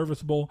fun, and it's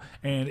serviceable,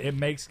 and it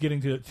makes getting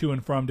to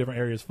and from different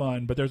areas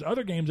fun. But there's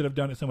other games that have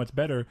done it so much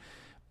better,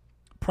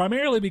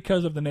 primarily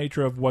because of the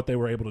nature of what they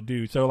were able to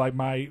do. So, like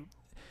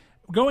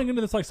going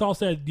into this, like Saul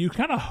said, you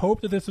kind of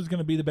hope that this was going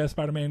to be the best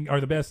Spider-Man or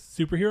the best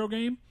superhero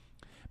game,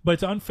 but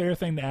it's an unfair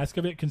thing to ask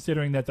of it,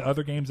 considering that the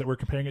other games that we're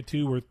comparing it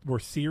to were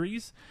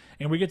series,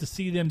 and we get to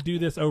see them do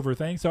this over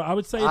things. So I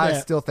would say I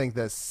still think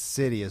that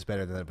City is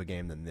better than a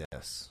game than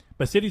this.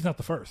 But City's not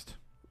the first.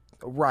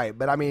 Right,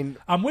 but I mean,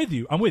 I'm with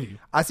you.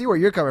 I see where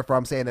you're coming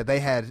from, saying that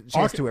they had a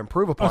chance to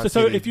improve upon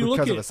City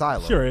because of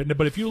Asylum. Sure,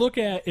 but if you look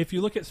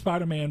at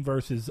Spider-Man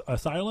versus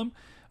Asylum,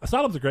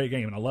 Asylum's a great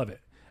game, and I love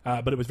it.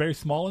 But it was very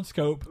small in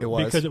scope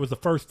because it was the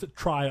first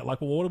try at, like,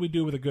 well, what do we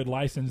do with a good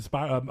licensed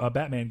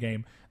Batman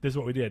game? This is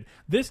what we did.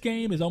 This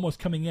game is almost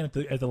coming in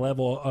at the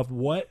level of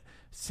what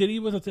City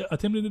was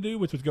attempting to do,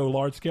 which was go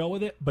large scale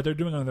with it, but they're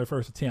doing it on their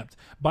first attempt.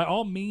 By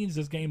all means,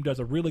 this game does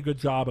a really good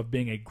job of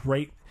being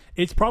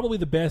it's probably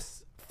the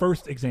best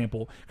first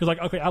example, because, like,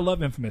 okay, I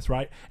love Infamous,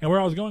 right? And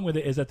where I was going with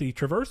it is that the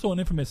traversal in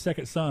Infamous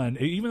Second Son,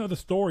 even though the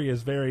story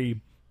is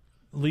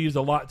leaves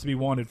a lot to be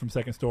wanted from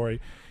Second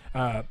Story,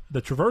 the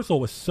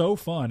traversal was so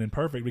fun and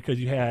perfect because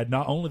you had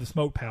not only the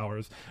smoke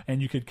powers,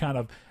 and you could kind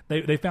of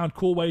they found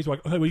cool ways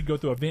like, oh, we could go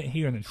through a vent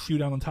here and then shoot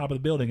down on top of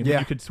the building, and then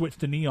you could switch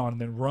to neon and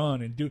then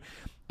run and do.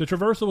 The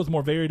traversal was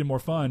more varied and more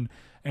fun.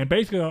 And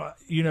basically,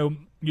 you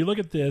look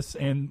at this,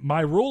 and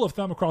my rule of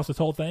thumb across this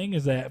whole thing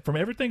is that from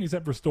everything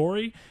except for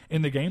story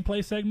in the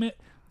gameplay segment,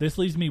 this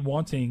leaves me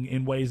wanting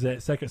in ways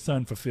that Second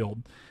Son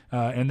fulfilled.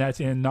 And that's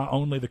in not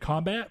only the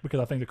combat, because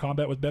I think the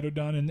combat was better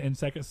done in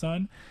Second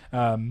Son,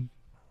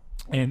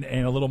 and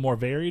a little more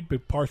varied,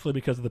 but partially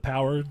because of the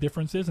power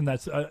differences, and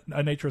that's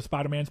a nature of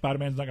Spider-Man.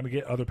 Spider-Man's not going to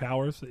get other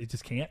powers; it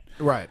just can't.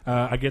 Right.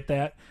 I get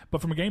that,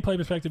 but from a gameplay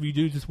perspective, you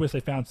do just wish they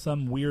found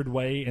some weird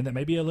way, and that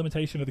may be a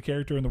limitation of the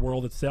character and the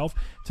world itself,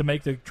 to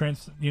make to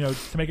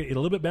make it a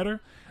little bit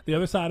better. The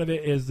other side of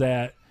it is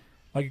that,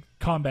 like,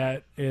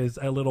 combat is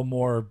a little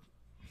more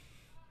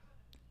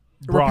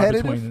broad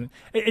between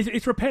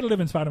it's repetitive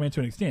in Spider-Man to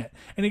an extent,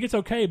 and it gets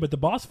okay, but the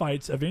boss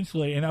fights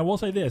eventually, and I will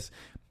say this,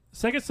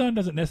 Second Son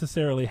doesn't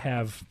necessarily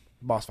have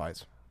boss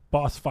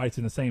fights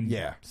in the same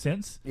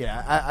sense.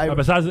 Yeah,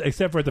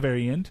 except for at the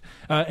very end.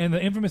 And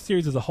the Infamous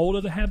series as a whole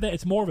doesn't have that.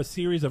 It's more of a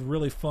series of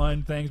really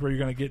fun things where you're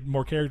going to get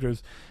more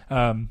characters.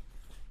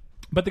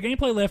 But the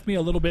gameplay left me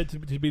a little bit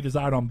to be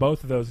desired on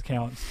both of those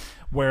accounts,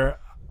 where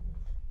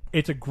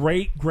it's a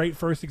great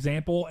first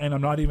example, and I'm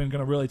not even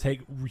going to really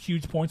take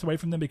huge points away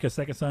from them because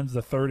Second Son's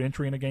the third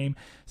entry in a game.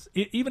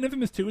 Even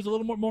Infamous 2 is a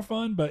little more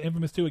fun, but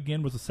Infamous 2,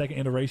 again, was the second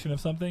iteration of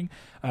something.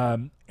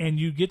 And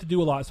you get to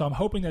do a lot, so I'm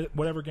hoping that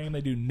whatever game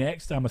they do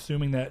next, I'm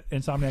assuming that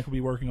Insomniac will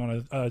be working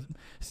on a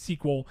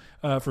sequel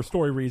for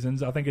story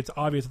reasons. I think it's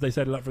obvious that they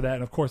set it up for that,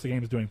 and of course the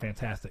game is doing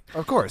fantastic.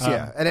 Of course,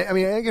 yeah. And I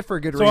think it for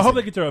a good reason. So I hope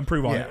they get to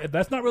improve on it.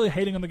 That's not really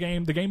hating on the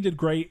game. The game did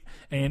great,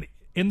 and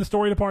in the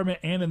story department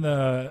and in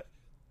the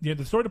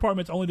story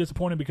department's only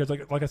disappointing because,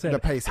 like I said,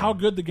 how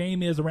good the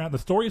game is around. The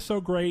story is so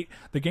great.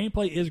 The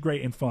gameplay is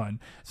great and fun.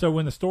 So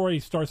when the story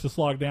starts to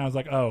slog down, it's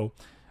like,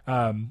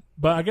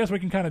 But I guess we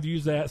can kind of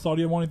use that. Saul,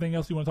 do you want anything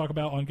else you want to talk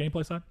about on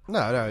gameplay side? No.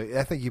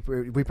 I think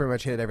we pretty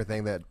much hit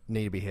everything that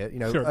needed to be hit.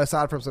 Sure.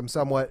 Aside from some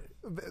somewhat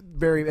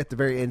at the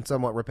very end,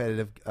 somewhat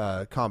repetitive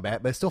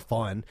combat, but it's still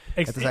fun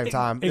at the same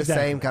time. Exactly. The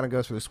same kind of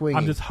goes for the swinging.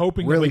 I'm just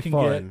hoping really that we can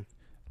fun.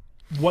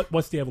 get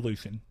what's the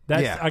evolution.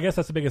 I guess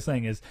that's the biggest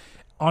thing is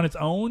on its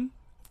own,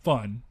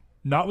 fun,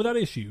 not without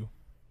issue.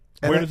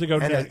 Where does it go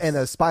next? And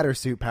the spider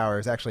suit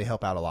powers actually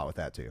help out a lot with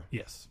that too.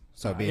 Yes.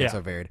 So being so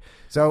varied.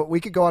 So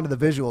we could go on to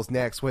the visuals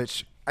next,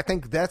 which I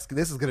think this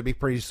is going to be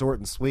pretty short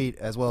and sweet,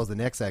 as well as the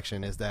next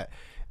section is that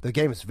the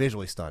game is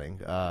visually stunning.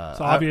 It's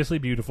obviously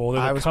beautiful.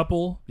 There's a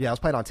couple. Yeah, I was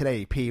playing on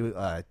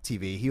 1080p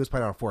TV. He was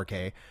playing on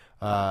 4K,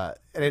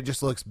 and it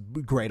just looks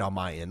great on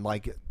my end.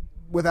 Like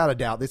without a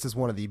doubt, this is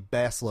one of the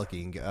best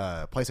looking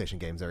PlayStation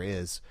games there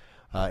is.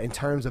 In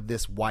terms of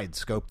this wide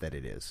scope that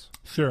it is.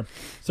 Sure.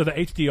 So the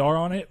HDR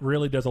on it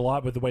really does a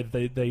lot with the way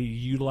that they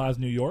utilize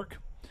New York.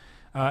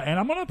 And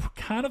I'm going to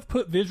kind of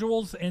put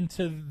visuals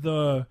into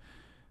the...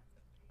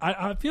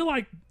 I feel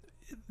like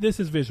this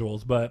is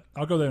visuals, but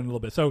I'll go there in a little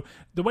bit. So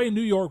the way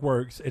New York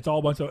works, it's all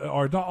a bunch of...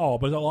 Or not all,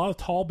 but a lot of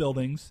tall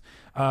buildings.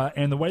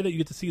 And the way that you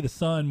get to see the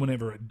sun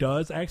whenever it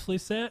does actually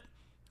set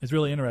is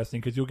really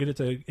interesting because you'll get it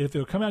to... If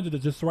it'll come out to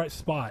just the right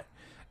spot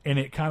and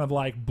it kind of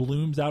like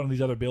blooms out on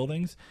these other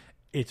buildings...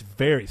 It's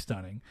very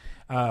stunning.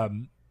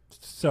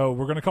 So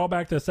we're going to call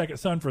back to Second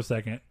Son for a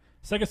second.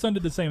 Second Son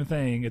did the same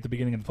thing at the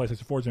beginning of the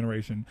PlayStation 4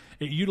 generation.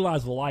 It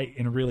utilized light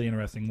in really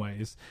interesting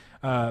ways.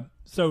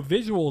 So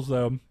visuals,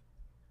 though,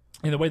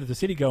 in the way that the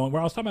city go, and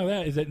where I was talking about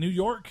that is that New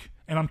York,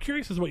 and I'm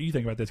curious as to what you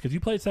think about this, because you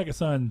played Second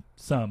Son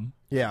some.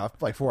 Yeah,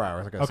 like 4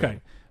 hours. Like I okay.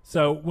 said.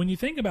 So when you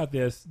think about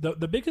this, the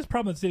biggest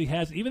problem the city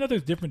has, even though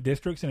there's different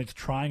districts and it's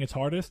trying its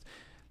hardest,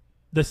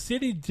 the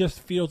city just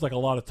feels like a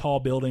lot of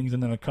tall buildings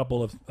and then a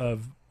couple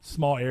of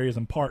small areas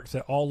and parks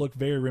that all look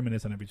very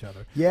reminiscent of each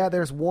other. Yeah,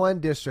 there's one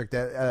district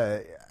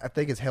that I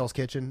think is Hell's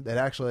Kitchen that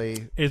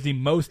actually is the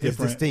most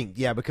different. Is distinct,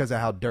 yeah, because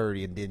of how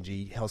dirty and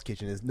dingy Hell's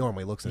Kitchen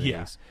normally looks in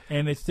these.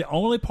 And it's the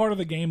only part of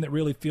the game that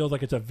really feels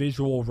like it's a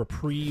visual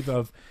reprieve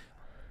of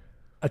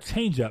a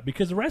change up,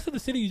 because the rest of the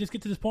city you just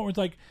get to this point where it's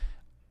like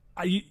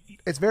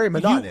it's very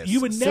monotonous.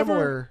 You would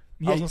never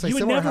you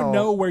would never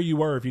know where you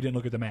were if you didn't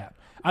look at the map.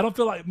 I don't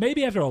feel like,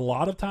 maybe after a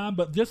lot of time,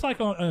 but just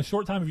like on a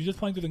short time, if you're just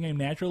playing through the game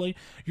naturally,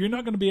 you're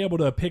not going to be able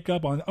to pick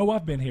up on,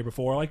 I've been here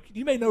before. Like,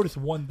 you may notice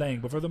one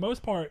thing, but for the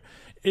most part,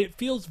 it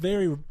feels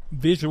very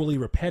visually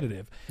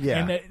repetitive.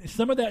 Yeah. And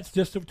some of that's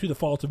just to the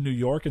fault of New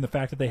York and the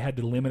fact that they had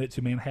to limit it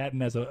to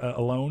Manhattan as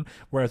alone,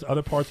 whereas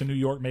other parts of New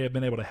York may have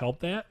been able to help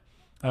that.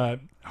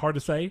 Hard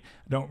to say.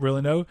 Don't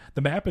really know.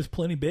 The map is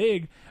plenty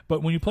big,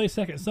 but when you play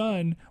Second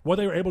Son, what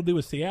they were able to do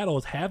with Seattle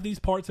is have these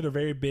parts that are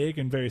very big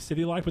and very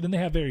city-like, but then they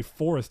have very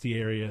foresty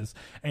areas,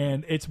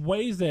 and it's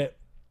ways that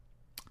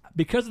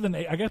because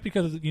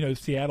of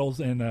Seattle's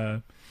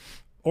in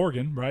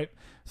Oregon, right?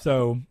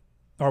 So,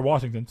 or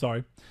Washington,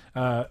 sorry,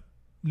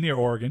 near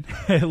Oregon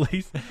at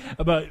least.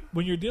 But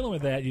when you're dealing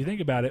with that, you think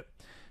about it.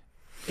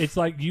 It's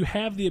like you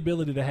have the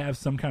ability to have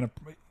some kind of,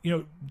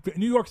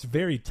 New York's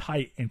very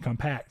tight and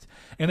compact,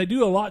 and they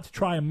do a lot to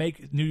try and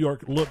make New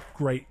York look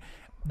great.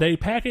 They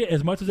pack it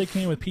as much as they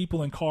can with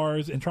people and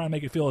cars and try and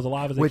make it feel as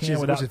alive as they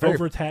can without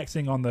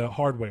overtaxing on the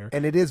hardware.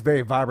 And it is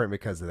very vibrant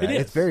because of that.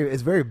 It's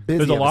very busy.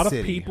 There's a lot of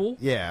people.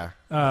 Yeah.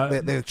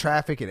 The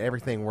traffic and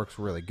everything works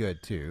really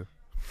good too.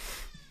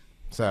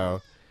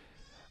 So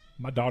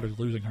my daughter's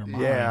losing her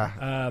mind.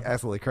 Yeah.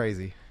 Absolutely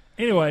crazy.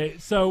 Anyway,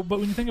 but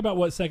when you think about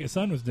what Second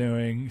Son was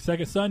doing,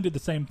 Second Son did the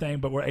same thing,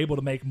 but were able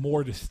to make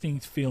more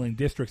distinct feeling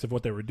districts of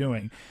what they were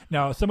doing.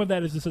 Now, some of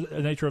that is just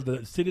the nature of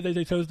the city that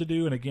they chose to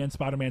do, and again,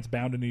 Spider-Man's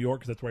bound to New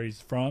York because that's where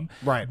he's from.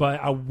 Right. But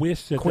I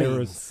wish that there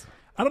was...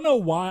 I don't know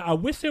why. I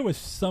wish there was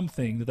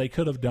something that they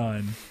could have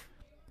done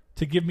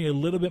to give me a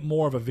little bit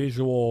more of a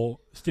visual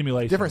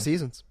stimulation. Different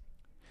seasons.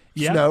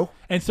 Yeah. Snow.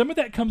 And some of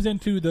that comes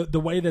into the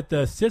way that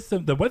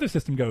the weather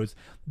system goes.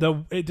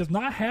 It does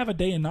not have a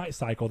day and night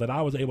cycle that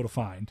I was able to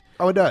find.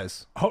 Oh, it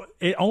does.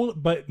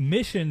 But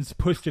missions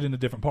pushed it into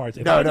different parts.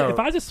 If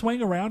I just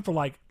swing around for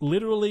like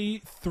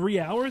literally 3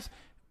 hours,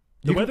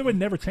 the weather would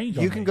never change.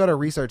 You can go to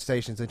research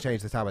stations and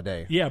change the time of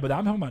day. Yeah, but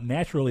I'm talking about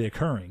naturally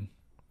occurring.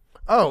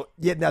 Oh,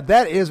 yeah. Now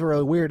that is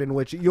really weird. In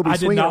which you'll be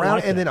swinging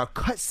around, and then a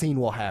cutscene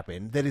will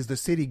happen. That is the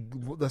city,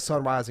 the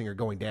sun rising or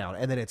going down,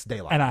 and then it's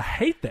daylight. And I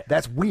hate that.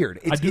 That's weird.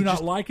 I do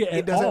not like it at all.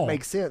 It doesn't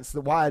make sense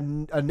why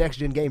a next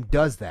gen game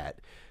does that.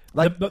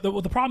 Like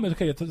the problem is,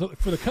 okay,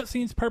 for the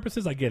cutscenes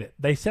purposes, I get it.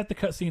 They set the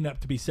cutscene up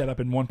to be set up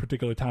in one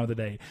particular time of the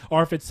day,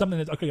 or if it's something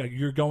that's okay, like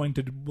you're going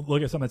to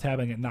look at something that's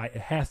happening at night,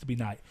 it has to be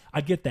night. I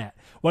get that.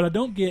 What I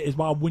don't get is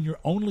why when you're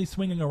only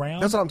swinging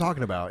around, that's what I'm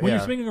talking about. When you're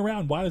swinging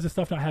around, why does this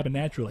stuff not happen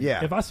naturally?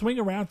 Yeah. If I swing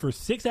around for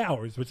 6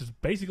 hours, which is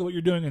basically what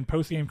you're doing in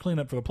post game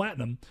cleanup for the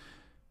platinum.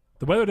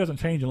 The weather doesn't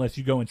change unless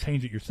you go and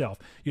change it yourself.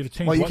 You have to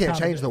change. Well, you can't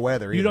change the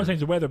weather. You don't change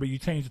the weather, but you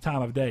change the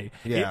time of day.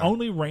 Yeah. It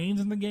only rains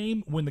in the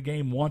game when the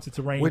game wants it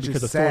to rain, which because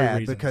is of story sad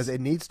reasons. because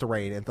it needs to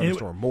rain and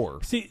thunderstorm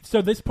more. See,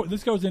 so this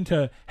goes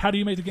into how do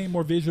you make the game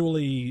more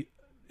visually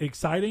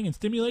exciting and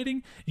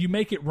stimulating, you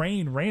make it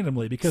rain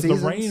randomly because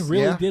Seasons, the rain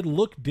really yeah. did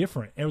look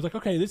different. And it was like,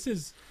 okay, this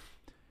is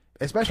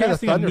Especially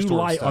casting the a new thunderstorm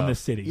light stuff. on this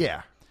city.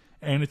 Yeah.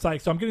 And it's like,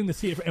 so I'm getting to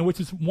see it, and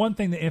which is one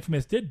thing that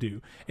Infamous did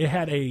do. It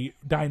had a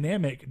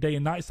dynamic day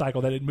and night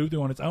cycle that it moved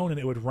through on its own, and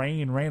it would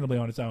rain randomly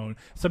on its own.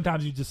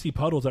 Sometimes you just see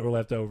puddles that were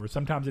left over.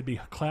 Sometimes it'd be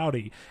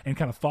cloudy and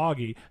kind of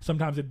foggy.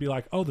 Sometimes it'd be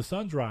like, oh, the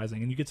sun's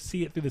rising, and you get to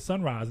see it through the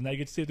sunrise, and now you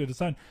get to see it through the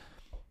sun.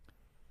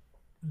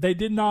 They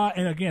did not,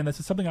 and again, this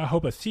is something I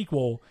hope a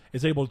sequel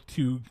is able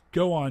to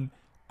go on.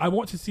 I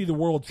want to see the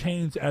world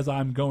change as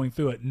I'm going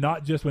through it,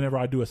 not just whenever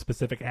I do a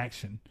specific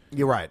action.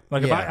 You're right.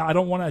 Like, yeah. if I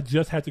don't want to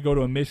just have to go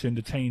to a mission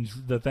to change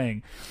the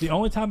thing. The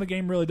only time the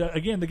game really does,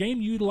 again, the game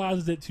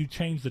utilizes it to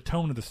change the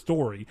tone of the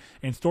story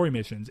and story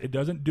missions. It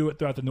doesn't do it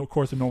throughout the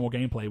course of normal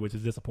gameplay, which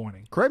is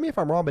disappointing. Correct me if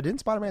I'm wrong, but didn't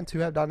Spider-Man 2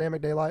 have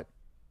dynamic daylight?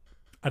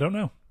 I don't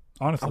know,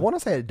 honestly. I want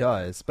to say it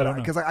does, but I don't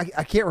know. because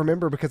I can't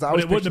remember because I But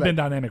was it wouldn't have been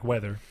dynamic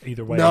weather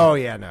either way. No,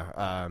 yeah,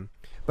 no.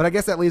 But I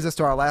guess that leads us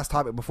to our last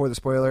topic before the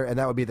spoiler, and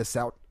that would be the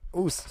soundtrack. The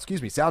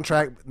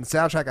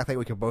soundtrack, I think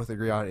we can both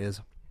agree on,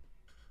 is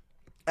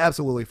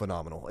absolutely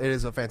phenomenal. It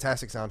is a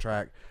fantastic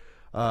soundtrack.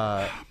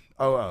 You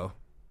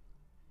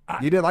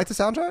didn't like the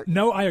soundtrack?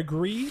 No, I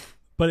agree,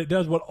 but it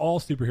does what all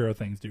superhero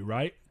things do,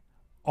 right?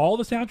 All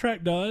the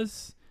soundtrack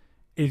does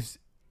is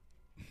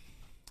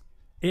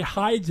it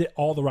hides at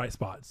all the right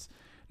spots.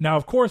 Now,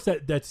 of course,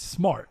 that's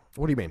smart.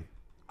 What do you mean?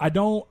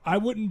 I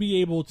wouldn't be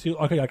able to,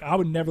 like I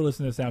would never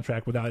listen to the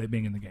soundtrack without it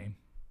being in the game.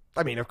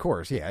 I mean, of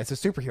course, yeah. It's a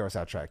superhero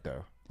soundtrack,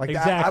 though. Like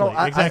Exactly,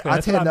 exactly. I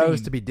That's tend what I those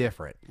mean. to be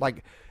different.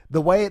 Like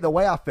the way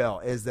I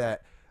felt is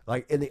that,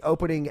 like in the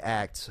opening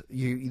act,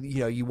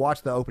 you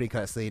watch the opening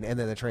cutscene and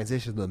then the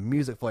transition, the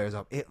music flares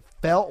up. It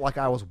felt like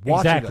I was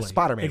watching a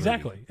Spider-Man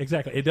movie.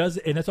 Exactly. It does,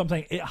 and that's what I'm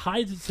saying. It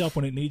hides itself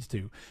when it needs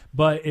to.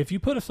 But if you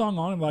put a song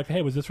on and like,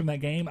 hey, was this from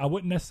that game? I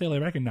wouldn't necessarily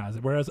recognize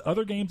it. Whereas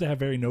other games that have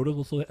very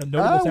notable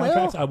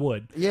soundtracks, I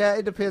would. Yeah,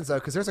 it depends though,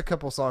 because there's a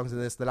couple songs in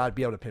this that I'd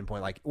be able to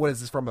pinpoint. Like, what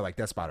is this from? Like,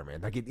 that's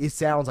Spider-Man. Like, it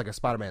sounds like a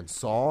Spider-Man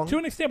song To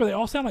an extent, but they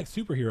all sound like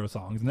superhero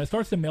songs, and it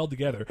starts to meld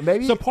together.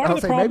 Maybe so part I'll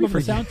of the say maybe problem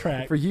with the for you-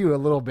 soundtrack. for you a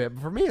little bit,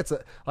 but for me, it's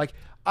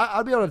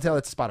I'd be able to tell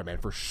it's Spider-Man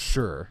for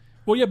sure.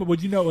 Well, yeah, but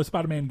would you know it was a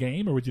Spider-Man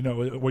game, or would you know?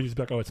 Would you just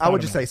be like, oh, it's I Spider-Man?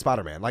 would just say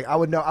Spider-Man. Like I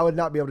would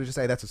not be able to just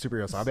say that's a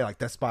superhero song. I'd be like,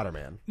 that's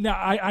Spider-Man. Now,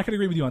 I could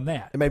agree with you on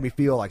that. It made me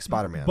feel like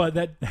Spider-Man. But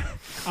that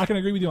I can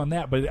agree with you on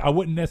that, but I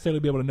wouldn't necessarily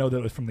be able to know that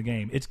it was from the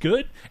game. It's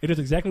good. It does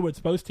exactly what it's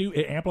supposed to.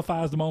 It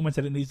amplifies the moments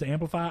that it needs to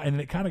amplify, and then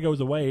it kind of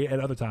goes away at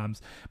other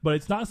times. But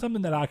it's not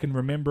something that I can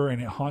remember,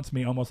 and it haunts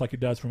me almost like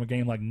it does from a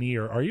game like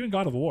Nier or even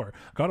God of War.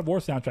 God of War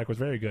soundtrack was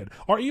very good.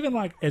 Or even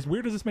like, as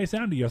weird as this may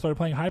sound to you, I started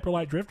playing Hyper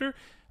Light Drifter.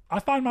 I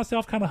find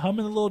myself kind of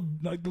humming the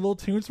little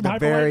tunes from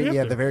Hyper Light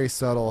Drifter. the very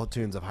subtle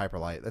tunes of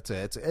Hyperlight. That's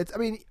it. It's I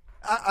mean,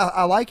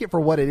 I like it for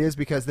what it is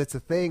because it's a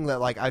thing that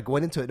like I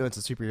went into it knowing it's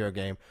a superhero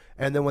game,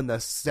 and then when the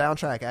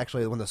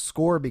soundtrack when the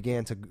score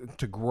began to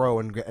grow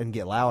and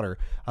get louder,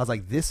 I was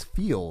like, this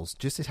feels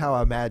just as how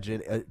I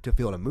imagine it to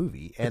feel in a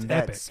movie, and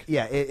it's epic.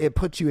 Yeah, it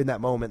puts you in that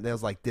moment. That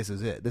was like, this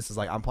is it. This is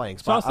like I'm playing.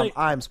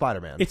 I'm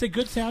Spider-Man. It's a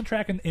good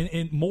soundtrack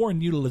and more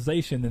in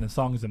utilization than the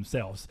songs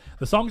themselves.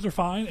 The songs are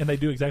fine, and they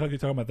do exactly what you're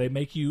talking about. They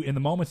make you, in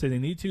the moments that they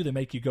need to, they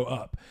make you go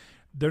up.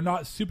 They're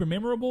not super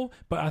memorable,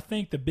 but I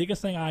think the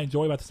biggest thing I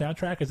enjoy about the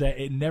soundtrack is that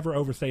it never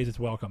overstays its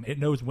welcome. It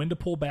knows when to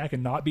pull back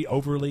and not be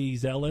overly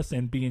zealous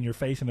and be in your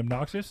face and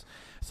obnoxious.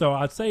 So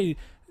I'd say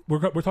we're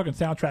talking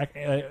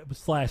soundtrack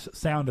slash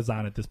sound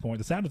design at this point.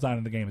 The sound design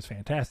in the game is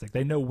fantastic.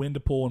 They know when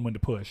to pull and when to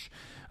push,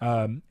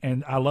 and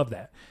I love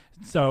that.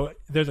 So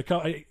there's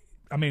I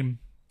mean,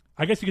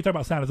 I guess you could talk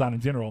about sound design in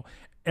general.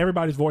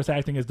 Everybody's voice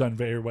acting is done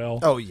very well.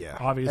 Oh yeah,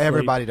 obviously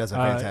everybody does a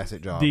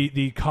fantastic job.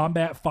 The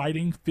combat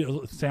fighting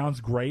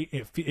sounds great.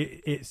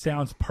 It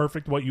sounds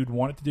perfect what you'd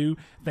want it to do.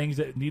 Things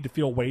that need to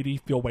feel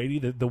weighty.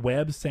 The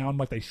webs sound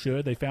like they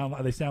should. They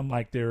sound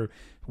like they're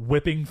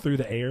whipping through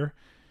the air.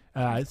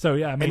 So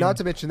yeah, I mean, and not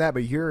to mention that,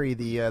 but Yuri,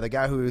 the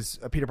guy who is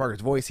Peter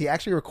Parker's voice, he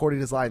actually recorded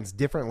his lines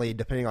differently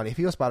depending on if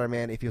he was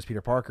Spider-Man, if he was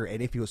Peter Parker,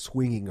 and if he was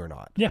swinging or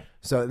not. Yeah,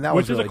 so that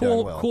which was really is a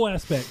done cool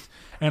aspect,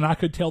 and I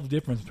could tell the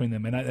difference between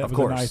them, and that was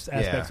a nice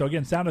aspect. Yeah. So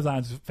again, sound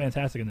design is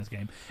fantastic in this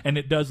game, and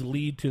it does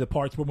lead to the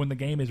parts where when the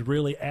game is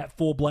really at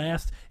full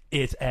blast,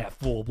 it's at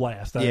full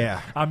blast.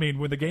 I mean,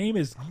 when the game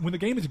is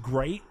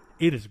great.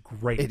 It is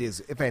great. It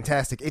is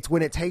fantastic. It's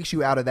when it takes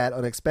you out of that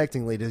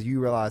unexpectedly does you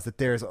realize that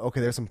there's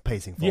some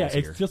pacing flaws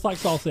it's here. just like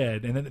Saul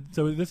said, and then,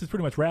 so this is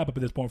pretty much wrap up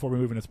at this point before we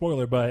move into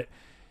spoiler. But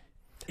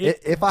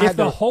if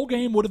the whole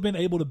game would have been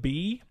able to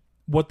be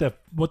what the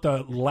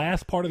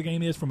last part of the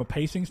game is from a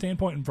pacing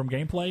standpoint and from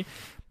gameplay,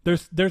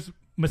 there's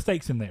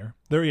mistakes in there.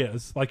 There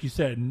is, like you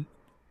said,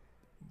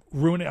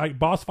 ruining like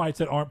boss fights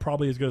that aren't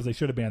probably as good as they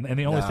should have been, and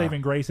the only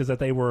saving grace is that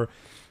they were.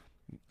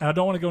 And I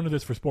don't want to go into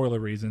this for spoiler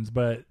reasons,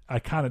 but I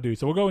kind of do.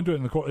 So we'll go into it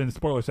in the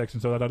spoiler section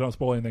so that I don't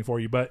spoil anything for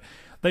you. But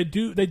they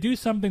do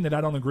something that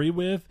I don't agree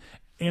with,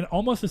 in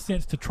almost a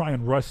sense to try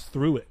and rush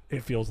through it.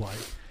 It feels like,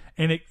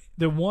 and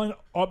the one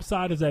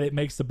upside is that it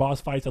makes the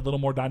boss fights a little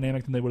more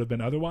dynamic than they would have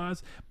been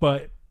otherwise.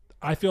 But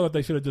I feel that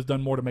they should have just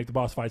done more to make the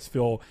boss fights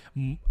feel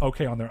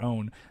okay on their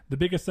own. The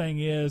biggest thing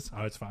is,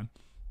 it's fine.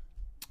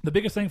 The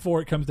biggest thing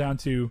for it comes down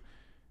to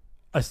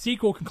a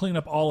sequel can clean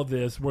up all of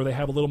this where they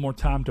have a little more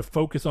time to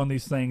focus on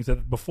these things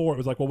that before it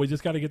was like, well, we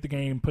just got to get the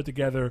game put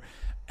together,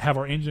 have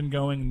our engine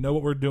going, know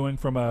what we're doing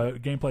from a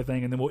gameplay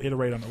thing, and then we'll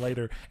iterate on it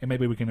later, and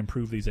maybe we can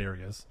improve these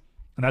areas.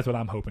 And that's what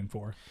I'm hoping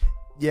for.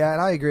 Yeah,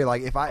 and I agree.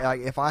 Like if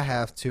I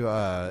have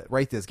to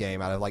rate this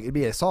game out of it'd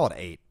be a solid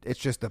 8. It's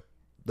just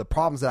the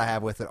problems that I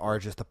have with it are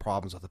just the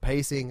problems with the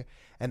pacing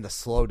and the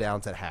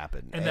slowdowns that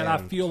happen. And then I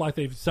feel like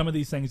some of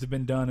these things have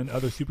been done in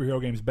other superhero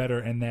games better,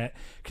 and that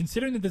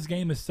considering that this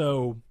game is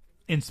so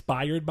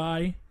inspired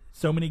by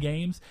so many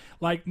games,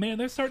 like, man,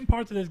 there's certain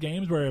parts of this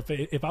games where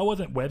if I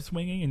wasn't web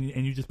swinging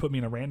and you just put me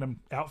in a random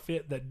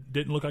outfit that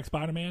didn't look like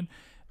Spider-Man,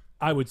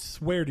 I would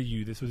swear to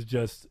you this was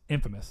just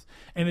infamous.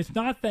 And it's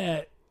not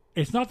the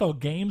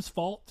game's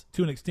fault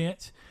to an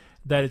extent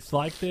that it's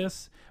like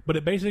this, but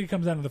it basically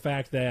comes down to the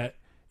fact that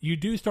you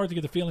do start to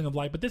get the feeling of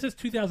like, but this is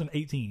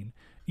 2018.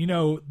 You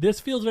know, this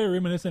feels very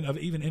reminiscent of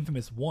even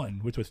Infamous 1,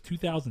 which was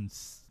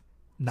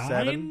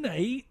 2009,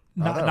 8?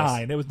 Not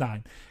 9. It was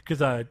 9 because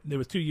there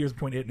was 2 years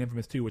between it and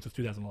Infamous 2, which was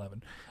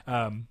 2011.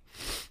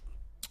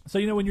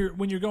 So when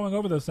you're going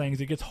over those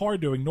things, it gets hard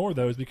to ignore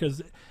those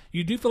because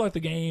you do feel like the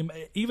game,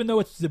 even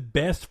though it's the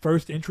best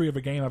first entry of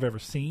a game I've ever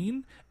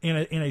seen in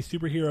a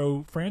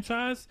superhero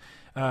franchise,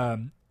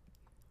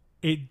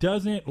 it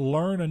doesn't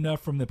learn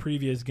enough from the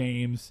previous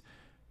games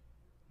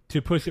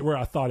to push it where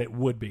I thought it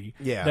would be.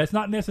 Yeah. That's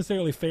not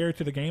necessarily fair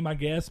to the game, I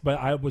guess, but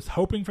I was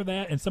hoping for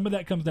that, and some of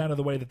that comes down to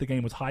the way that the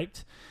game was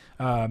hyped.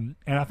 And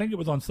I think it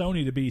was on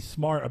Sony to be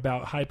smart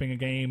about hyping a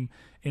game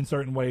in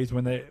certain ways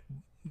when they...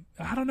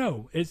 I don't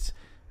know.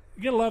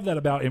 You gotta love that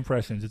about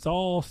impressions. It's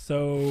all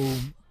so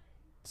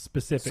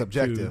specific.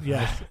 Subjective.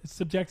 It's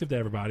subjective to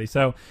everybody.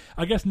 So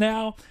I guess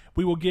now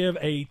we will give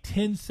a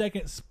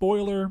 10-second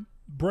spoiler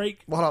break.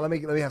 Well, hold on,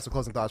 let me have some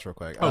closing thoughts real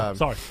quick. Sorry,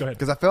 go ahead.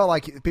 Because I feel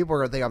like people are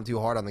going to think I'm too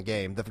hard on the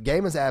game. The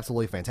game is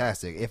absolutely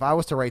fantastic. If I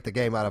was to rate the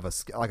game out of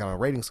on a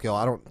rating scale,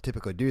 I don't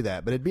typically do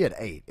that, but it'd be an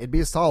 8. It'd be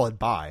a solid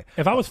buy.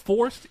 If I was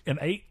forced, an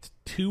 8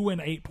 to an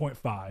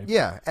 8.5.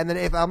 Yeah, and then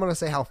if I'm going to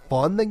say how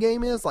fun the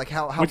game is, like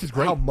which is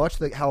great. how much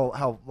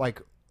how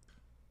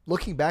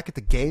looking back at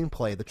the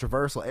gameplay, the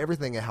traversal,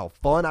 everything, and how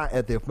fun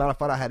the amount of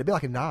fun I had, it'd be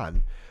like a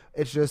 9.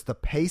 It's just the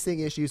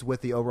pacing issues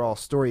with the overall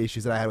story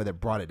issues that I had with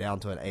it brought it down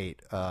to an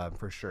 8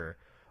 for sure.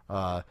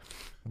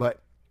 But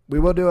we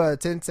will do a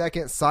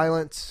 10-second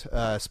silent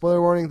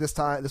spoiler warning this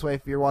time. This way,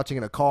 if you're watching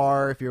in a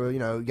car, if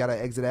you got to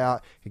exit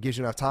out, it gives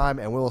you enough time,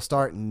 and we will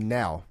start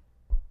now.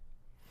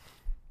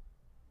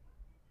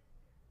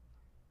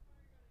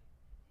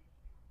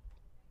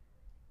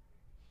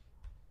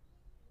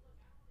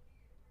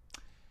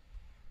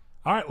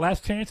 All right,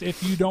 last chance.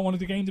 If you don't want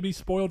the game to be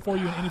spoiled for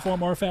you in any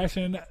form or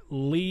fashion,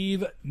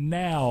 leave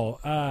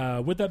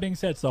now. With that being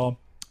said, Saul,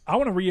 I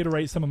want to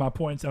reiterate some of my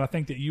points, and I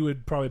think that you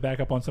would probably back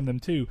up on some of them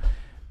too.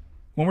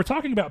 When we're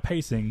talking about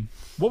pacing,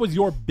 what was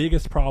your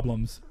biggest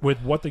problems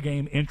with what the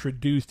game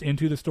introduced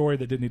into the story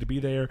that didn't need to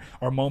be there,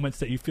 or moments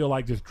that you feel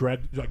like just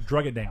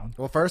drug it down?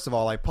 Well, first of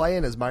all, like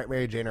playing as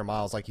Mary Jane or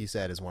Miles, like you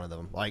said, is one of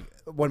them. Like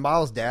when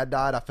Miles' dad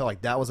died, I felt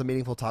like that was a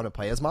meaningful time to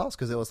play as Miles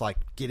because it was like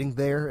getting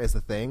there is the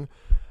thing.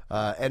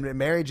 And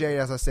Mary Jane,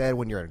 as I said,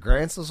 when you're in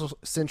Grand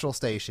Central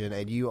Station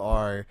and you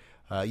are,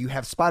 you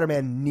have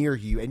Spider-Man near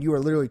you, and you are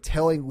literally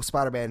telling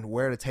Spider-Man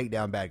where to take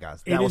down bad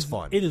guys. That was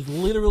fun. It is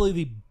literally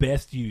the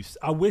best use.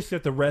 I wish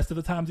that the rest of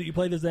the times that you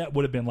played as that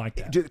would have been like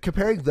that.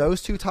 Comparing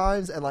those two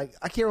times, and like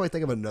I can't really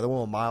think of another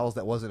one with Miles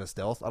that wasn't a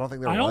stealth. I don't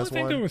think there was one. I only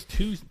think there was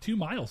two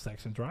Miles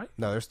sections, right?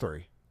 No, there's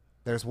 3.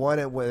 There's one.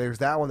 There's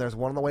that one. There's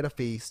one on the way to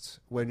Feast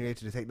when you need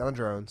to take down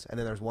drones, and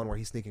then there's one where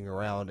he's sneaking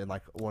around in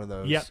like one of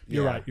those. Yep,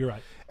 you're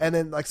right. And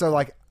then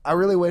I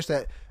really wish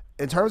that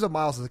in terms of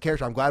Miles as a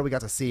character, I'm glad we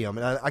got to see him,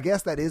 and I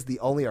guess that is the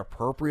only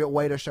appropriate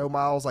way to show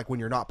Miles, like when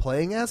you're not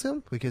playing as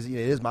him, because it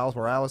is Miles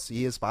Morales.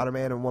 He is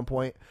Spider-Man at one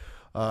point.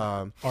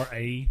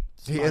 He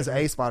is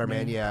a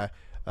Spider-Man, yeah.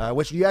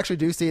 Which you actually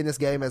do see in this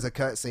game as a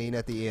cutscene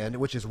at the end,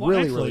 which is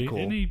really cool.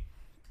 Isn't he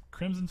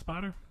Crimson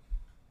Spider?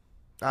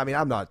 I mean,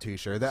 I'm not too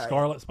sure.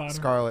 Scarlet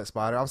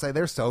Spider. I'll say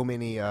there's so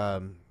many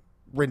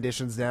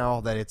renditions now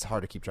that it's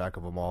hard to keep track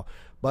of them all.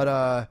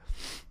 But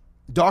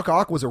Doc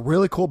Ock was a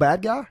really cool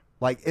bad guy.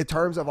 Like in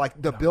terms of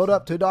like the build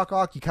up to Doc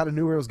Ock, you kind of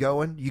knew where it was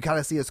going. You kind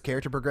of see his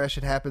character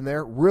progression happen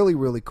there. Really,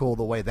 really cool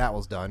the way that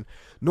was done.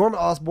 Norman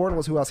Osborn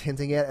was who I was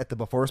hinting at the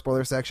before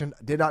spoiler section.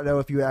 Did not know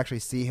if you would actually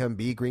see him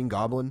be Green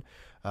Goblin.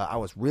 I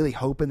was really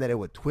hoping that it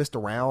would twist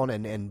around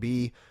and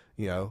be,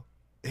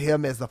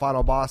 him as the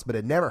final boss, but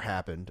it never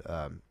happened.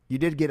 You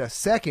did get a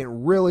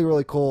second really,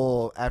 really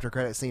cool after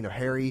credit scene of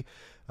Harry.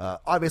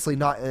 Obviously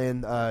not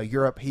in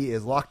Europe. He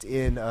is locked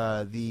in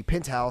the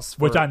penthouse.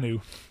 Which I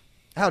knew.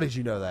 How did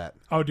you know that?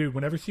 Oh, dude,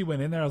 whenever she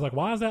went in there, I was like,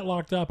 why is that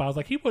locked up? I was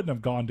like, he wouldn't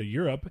have gone to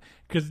Europe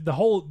because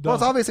Well,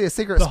 it's obviously a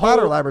secret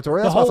spider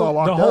laboratory. That's why it's all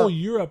locked up. The whole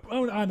Europe.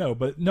 Oh, I know,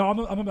 but no,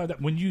 I'm about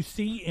that. When you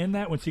see in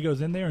that, when she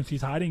goes in there and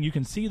she's hiding, you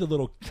can see the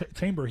little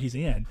chamber he's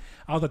in.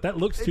 I was like, that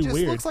looks too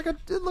weird.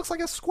 It looks like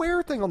a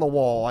square thing on the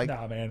wall. Like,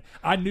 nah, man.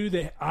 I knew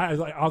that. I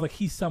was like,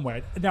 he's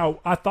somewhere.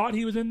 Now, I thought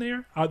he was in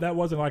there. That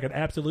wasn't like an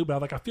absolute, but I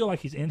was like, I feel like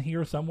he's in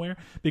here somewhere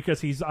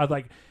because I was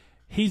like,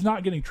 he's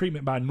not getting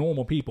treatment by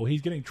normal people.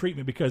 He's getting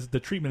treatment because the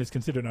treatment is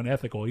considered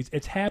unethical.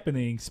 It's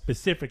happening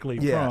specifically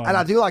from and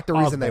I do like the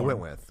reason they Osborn.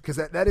 went with, because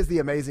that is the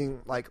amazing,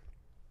 like,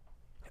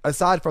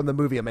 aside from the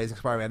movie Amazing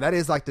Spider-Man, that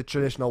is like the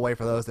traditional way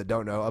for those that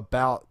don't know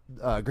about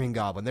Green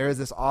Goblin. There is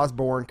this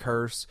Osborn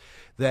curse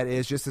that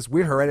is just this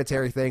weird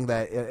hereditary thing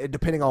that,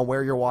 depending on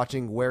where you're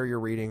watching, where you're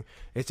reading,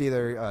 it's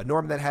either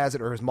Norman that has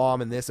it or his mom.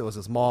 In this, it was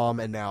his mom,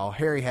 and now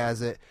Harry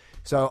has it.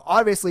 So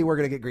obviously we're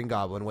going to get Green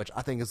Goblin, which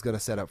I think is going to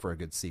set up for a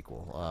good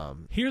sequel.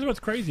 Here's what's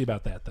crazy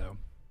about that, though.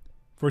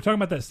 If we're talking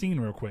about that scene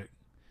real quick,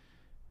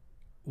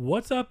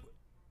 what's up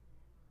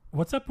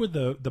with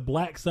the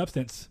black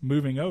substance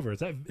moving over?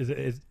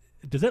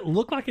 Does it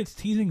look like it's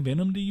teasing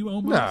Venom to you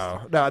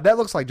almost? No, that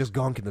looks like just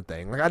gunk in the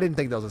thing. Like, I didn't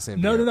think that was the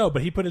same. No.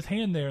 But he put his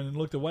hand there and then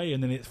looked away,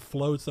 and then it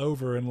floats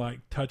over and like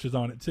touches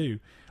on it too.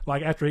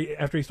 Like after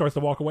he starts to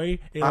walk away,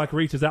 it like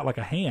reaches out like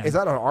a hand. Is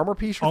that an armor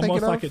piece you're almost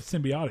thinking like of? it's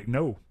symbiotic?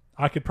 No.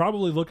 I could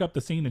probably look up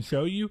the scene and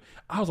show you.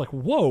 I was like,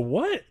 "Whoa,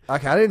 what?"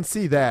 Okay, I didn't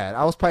see that.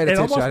 I was paying It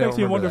attention. almost makes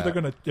me wonder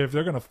if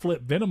they're gonna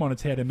flip Venom on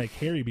its head and make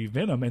Harry be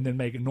Venom, and then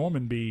make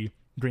Norman be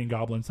Green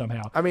Goblin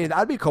somehow. I mean,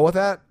 I'd be cool with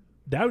that.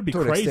 That would be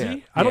to an crazy.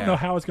 extent. I don't Yeah. know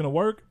how it's going to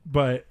work,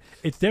 but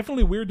it's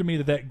definitely weird to me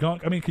that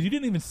gunk. I mean, because you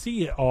didn't even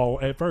see it all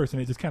at first,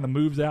 and it just kind of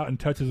moves out and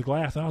touches the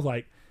glass, and I was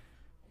like,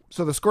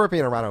 So the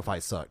Scorpion and Rhino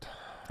fight sucked.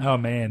 "Oh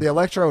man." The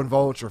Electro and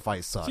Vulture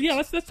fight sucked. So yeah,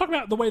 let's talk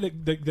about the way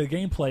that the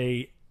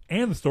gameplay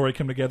and the story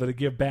come together to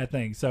give bad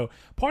things. So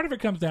part of it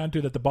comes down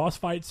to that the boss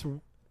fights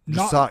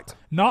sucked.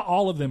 Not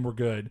all of them were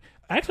good.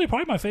 Actually,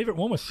 probably my favorite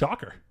one was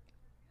Shocker.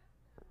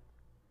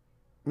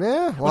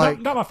 Yeah, Well, like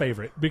not my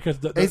favorite because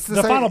the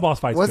same, final boss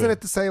fight wasn't good.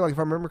 it the same? Like, if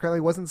I remember correctly,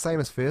 it wasn't the same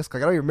as Fisk.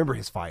 Like, I don't even remember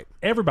his fight.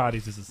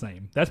 Everybody's is the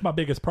same. That's my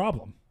biggest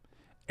problem.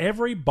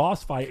 Every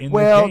boss fight in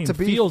Well, this to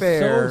game be feels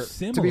fair, so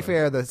similar. to be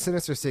fair, the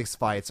Sinister Six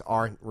fights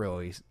aren't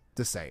really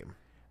the same.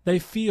 They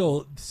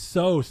feel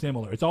so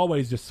similar. It's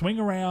always just swing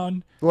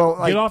around, Well,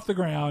 like, get off the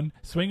ground,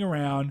 swing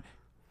around,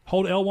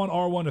 hold L1,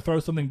 R1 to throw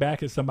something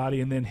back at somebody,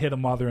 and then hit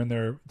them while they're in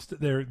their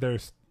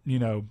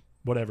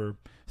whatever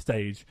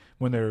stage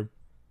when they're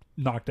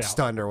knocked out,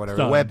 stunned or whatever,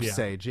 Stunned, web yeah.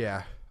 stage.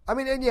 Yeah, I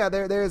mean, and yeah,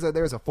 there's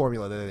a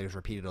formula that they just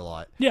repeated a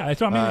lot. Yeah,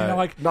 that's what I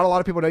mean. Not a lot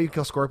of people know you can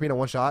kill Scorpion in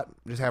one shot.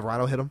 Just have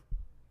Rhino hit him,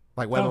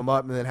 like web Oh. him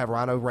up, and then have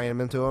Rhino ram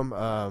him into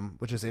him,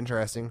 which is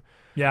interesting.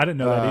 yeah, I didn't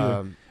know that either.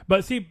 Um,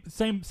 But see,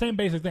 same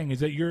basic thing is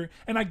that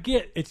and I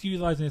get it's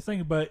utilizing this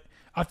thing, but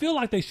I feel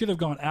like they should have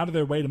gone out of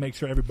their way to make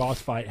sure every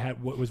boss fight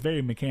had what was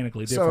very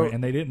mechanically different, So,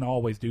 and they didn't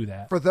always do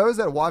that. For those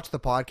that watch the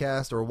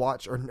podcast or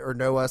watch or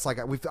know us, like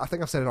I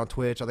think I've said it on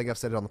Twitch. I think I've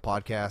said it on the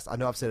podcast. I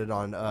know I've said it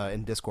on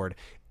in Discord.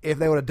 If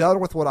they would have done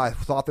with what I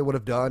thought they would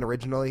have done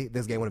originally,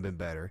 this game would have been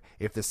better.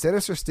 If the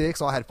Sinister Six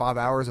all had 5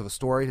 hours of a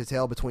story to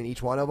tell between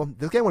each one of them,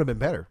 this game would have been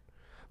better.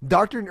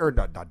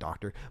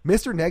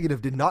 Mr.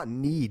 Negative did not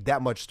need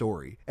that much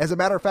story. As a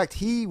matter of fact,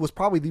 he was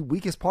probably the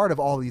weakest part of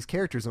all these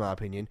characters, in my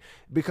opinion,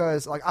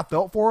 because like I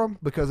felt for him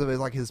because of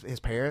his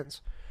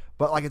parents.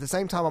 But like at the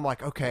same time, I'm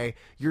like, okay,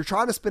 you're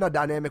trying to spin a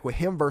dynamic with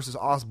him versus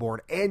Osborn,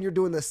 and you're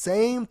doing the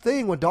same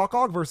thing with Doc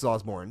Ock versus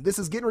Osborn. This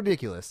is getting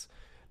ridiculous.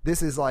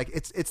 This is like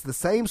it's the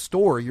same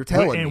story you're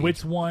telling me. And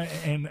which one?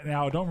 And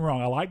now, don't get me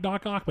wrong, I like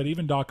Doc Ock, but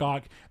even Doc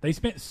Ock, they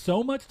spent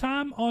so much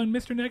time on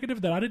Mr. Negative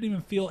that I didn't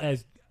even feel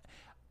as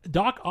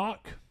Doc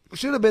Ock.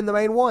 Should have been the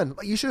main one.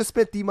 You should have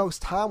spent the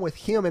most time with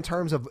him in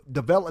terms of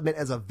development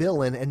as a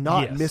villain and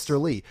not Yes.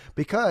 Mr. Lee.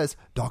 Because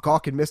Doc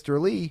Ock and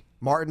Mr. Lee,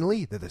 Martin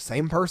Lee, they're the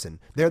same person.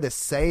 They're the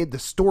same. The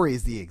story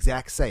is the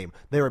exact same.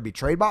 They were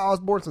betrayed by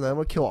Osborn, so they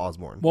would kill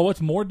Osborn. Well, what's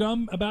more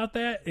dumb about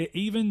that,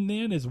 even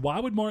then, is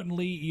why would Martin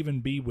Lee even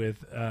be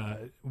with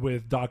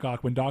Doc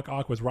Ock when Doc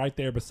Ock was right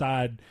there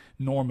beside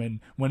Norman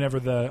whenever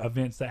the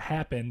events that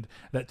happened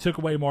that took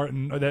away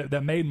Martin, or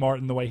that made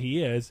Martin the way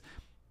he is?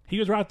 He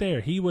was right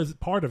there. He was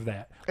part of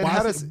that. And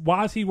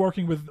Why is he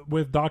working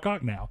with Doc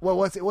Ock now? Well,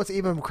 what's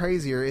even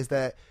crazier is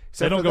that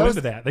They don't go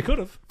into that. They could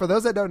have. For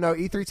those that don't know,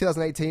 E3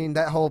 2018,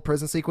 that whole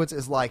prison sequence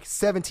is like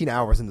 17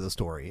 hours into the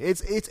story.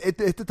 It's at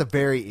the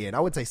very end. I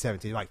would say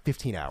 17, like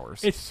 15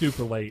 hours. It's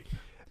super late.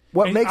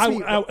 What And makes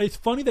me it's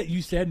funny that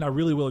you said, and I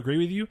really will agree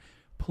with you.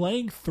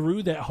 Playing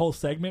through that whole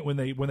segment when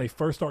they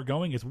first start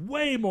going is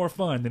way more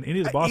fun than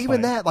any of the boss even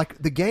fights. that,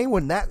 like the game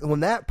when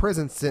that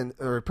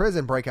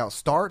prison breakout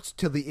starts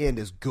to the end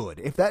is good.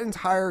 If that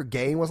entire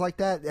game was like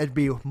that, it'd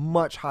be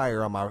much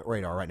higher on my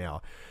radar right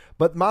now.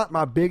 But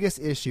my biggest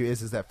issue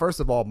is that, first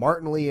of all,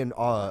 Martin Lee and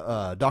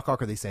Doc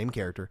Ock are the same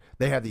character.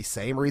 They have the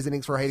same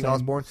reasonings for hating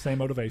Osborn. Same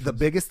motivations. The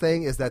biggest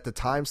thing is that the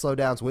time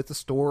slowdowns with the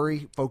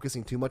story,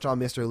 focusing too much on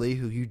Mr. Lee,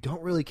 who you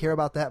don't really care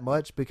about that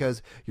much,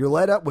 because you're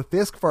led up with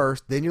Fisk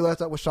first, then you're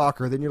led up with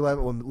Shocker, then you're led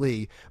up with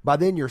Lee. By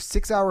then you're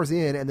 6 hours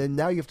in, and then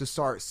now you have to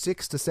start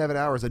 6 to 7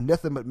 hours of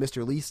nothing but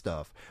Mr. Lee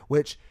stuff,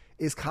 which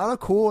is kind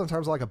of cool in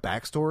terms of like a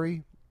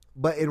backstory.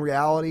 But in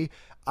reality,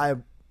 I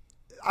feel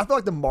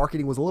like the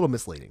marketing was a little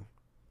misleading,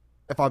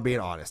 if I'm being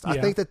honest. I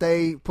think that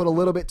they put a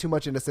little bit too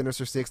much into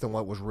Sinister Six than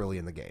what was really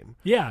in the game.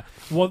 Yeah.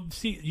 Well,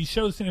 see, you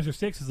show Sinister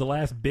Six as the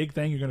last big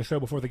thing you're going to show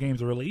before the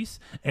game's release,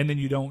 and then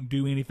you don't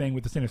do anything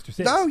with the Sinister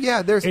Six. No,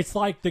 yeah. It's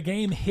like the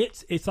game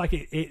hits, it's like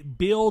it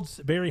builds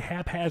very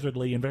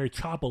haphazardly and very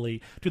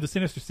choppily to the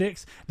Sinister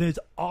Six. Then it's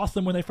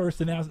awesome when they first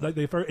announced,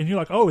 and you're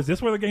like, oh, is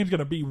this where the game's going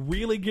to be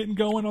really getting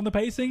going on the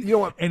pacing? You know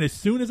what? And as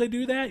soon as they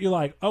do that, you're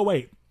like, oh,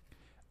 wait.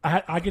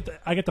 I get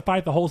to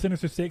fight the whole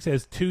Sinister Six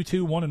as 2,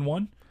 2, 1, and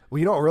 1. Well,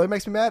 you know what really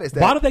makes me mad is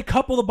that... Why did they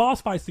couple the boss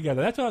fights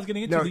together? That's what I was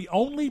getting into. No. The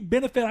only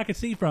benefit I could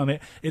see from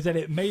it is that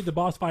it made the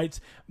boss fights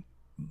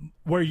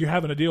where you're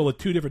having to deal with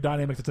two different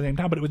dynamics at the same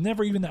time, but it was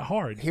never even that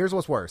hard. Here's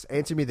what's worse.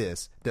 Answer me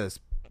this. Does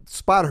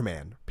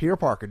Spider-Man, Peter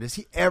Parker, does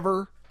he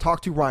ever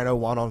talk to Rhino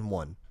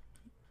one-on-one?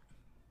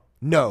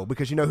 No,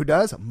 because you know who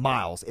does?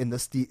 Miles in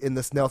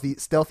the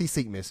stealthy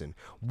seek mission.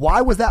 Why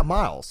was that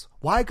Miles?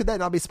 Why could that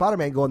not be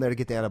Spider-Man going there to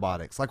get the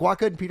antibiotics? Like, why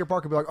couldn't Peter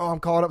Parker be like, oh, I'm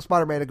calling up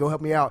Spider-Man to go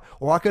help me out?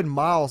 Or why couldn't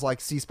Miles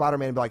like see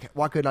Spider-Man and be like,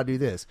 why couldn't I do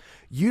this?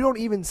 You don't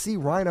even see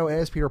Rhino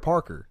as Peter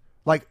Parker,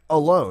 like,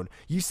 alone.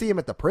 You see him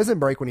at the prison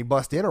break when he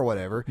busts in or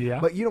whatever,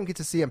 but you don't get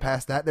to see him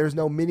past that. There's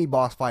no mini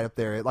boss fight up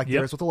there like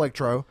there is with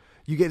Electro.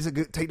 You get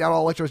to take down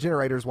all Electro's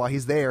generators while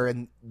he's there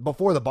and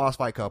before the boss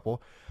fight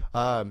couple.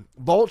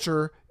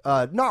 Vulture,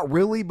 not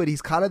really, but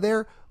he's kind of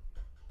there.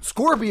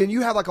 Scorpion,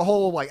 you have like a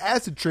whole like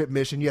acid trip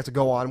mission you have to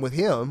go on with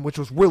him, which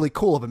was really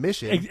cool of a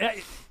mission.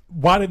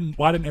 Why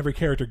didn't every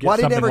character get Why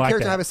something didn't every like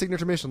character that? have a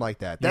signature mission like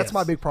that? That's Yes.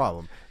 my big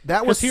problem.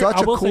 That was Here, such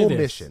I a will say cool this.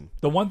 mission.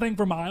 The one thing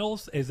for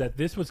Miles is that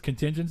this was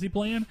contingency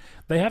plan.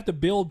 They have to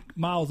build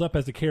Miles up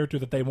as the character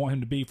that they want him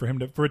to be for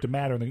it to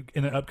matter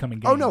in the upcoming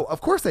game. Oh no, of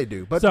course they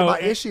do. But So, my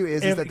issue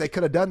is that they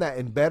could have done that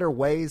in better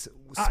ways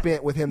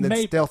spent with him than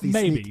stealthy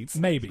sneaks.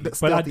 Maybe. But I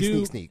stealthy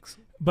do. sneaks.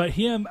 But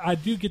him, I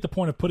do get the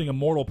point of putting a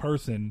mortal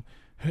person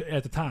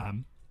at the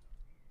time.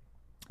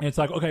 And it's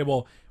like, okay,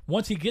 well,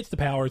 once he gets the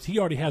powers, he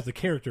already has the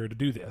character to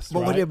do this. But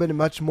right? would it have been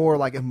much more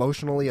like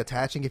emotionally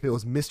attaching if it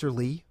was Mr.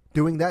 Lee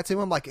doing that to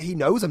him? Like, he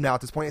knows him now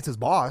at this point; it's his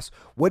boss.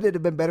 Wouldn't it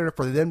have been better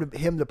for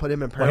him to put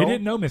him in peril? Well, he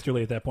didn't know Mr.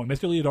 Lee at that point.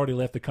 Mr. Lee had already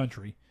left the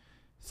country,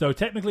 so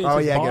technically, it's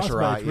his I boss. guess you're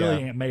but right, it's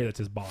really yeah. Aunt May that's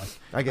his boss.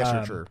 I guess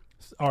you're true.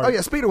 Or, Oh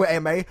yeah, speaking of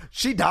Aunt May,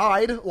 she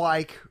died.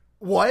 Like,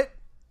 what?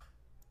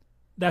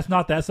 That's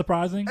not that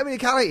surprising. I mean, it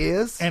kind of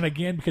is. And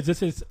again, because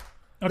this is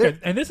okay,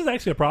 and this is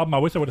actually a problem. I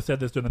wish I would have said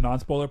this during the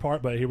non-spoiler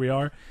part, but here we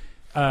are.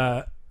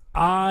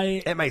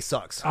 Aunt May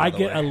sucks. I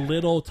get a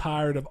little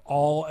tired of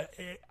all.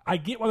 I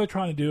get why they're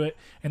trying to do it,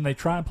 and they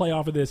try and play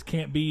off of this.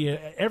 Can't be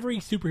every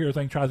superhero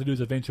thing tries to do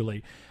is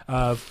eventually.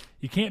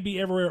 You can't be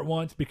everywhere at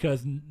once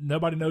because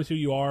nobody knows who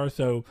you are.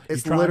 So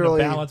It's you're trying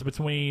literally- to balance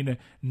between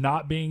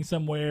not being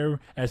somewhere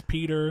as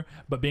Peter,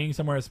 but being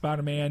somewhere as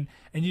Spider-Man,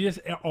 and you just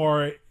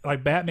or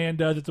like Batman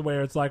does it to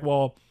where it's like,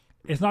 well.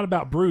 It's not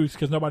about Bruce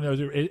because nobody knows.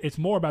 It's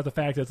more about the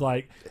fact that it's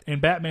like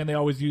in Batman they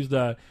always use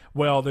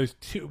there's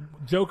two.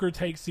 Joker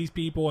takes these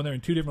people and they're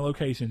in two different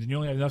locations and you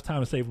only have enough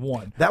time to save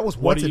one. That was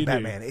What once do in you do?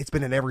 Batman. It's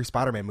been in every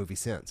Spider-Man movie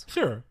since.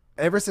 Sure.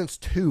 Ever since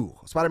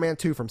Spider-Man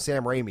 2 from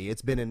Sam Raimi,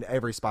 it's been in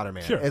every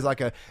Spider-Man. Sure. It's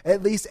like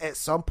at least at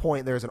some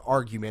point there's an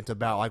argument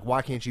about like,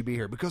 why can't you be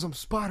here? Because I'm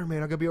Spider-Man,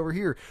 I gotta be over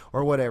here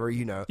or whatever,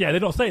 you know. Yeah, they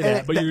don't say that,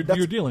 And but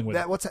you're dealing with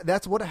it.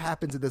 That's what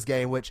happens in this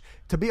game, which,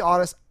 to be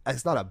honest,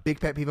 it's not a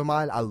big pet peeve of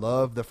mine. I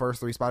love the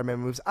first 3 Spider-Man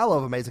movies. I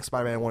love Amazing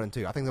Spider-Man 1 and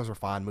 2. I think those are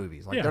fine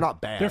movies. Like, Yeah, they're not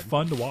bad. They're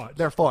fun to watch.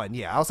 They're fun,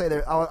 yeah.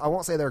 I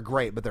won't say they're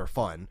great, but they're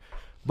fun.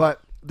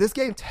 But this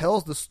game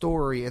tells the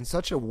story in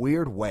such a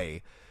weird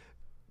way.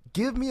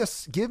 Give me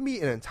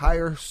an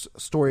entire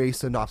story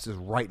synopsis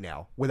right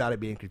now without it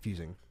being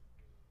confusing.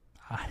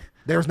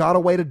 There's not a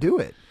way to do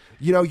it.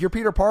 You know, you're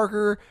Peter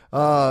Parker.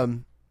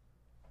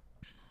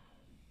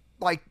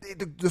 Like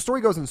the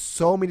story goes in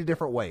so many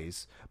different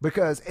ways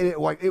because it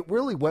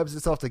really webs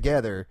itself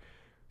together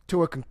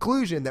to a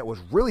conclusion that was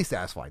really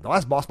satisfying. The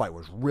last boss fight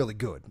was really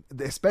good,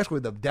 especially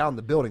the down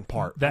the building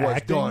part. The was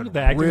acting done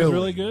was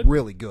really good.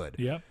 really good.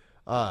 Yeah,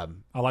 I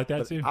like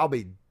that too. I'll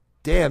be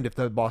damned if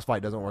the boss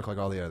fight doesn't work like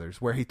all the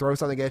others, where he throws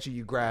something at you,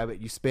 you grab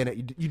it, you spin it,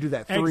 you do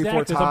that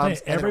 3-4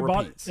 times, and it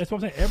repeats. That's what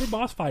I'm saying. Every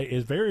boss fight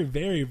is very,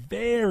 very,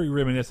 very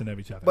reminiscent of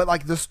each other. But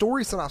like the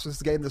story synopsis of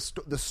the game,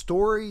 the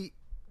story,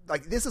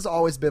 like this has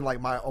always been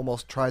like my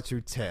almost try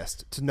to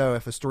test to know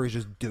if a story is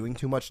just doing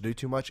too much, do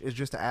too much, is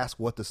just to ask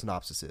what the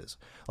synopsis is.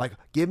 Like,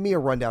 give me a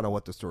rundown of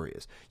what the story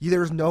is.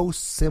 There's no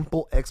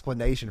simple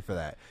explanation for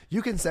that.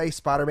 You can say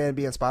Spider-Man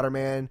being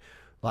Spider-Man,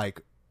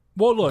 like,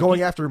 Well, look,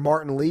 going after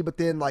Martin Lee, but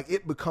then like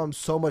it becomes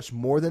so much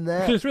more than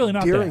that. It's really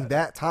not during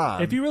that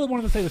time. If you really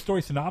wanted to say the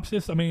story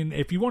synopsis, I mean,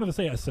 if you wanted to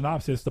say a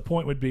synopsis, the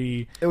point would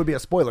be it would be a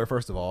spoiler,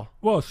 first of all.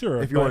 Well,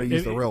 sure. If you want to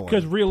use the real one,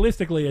 because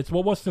realistically, it's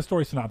what's the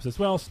story synopsis?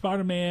 Well,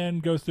 Spider-Man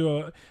goes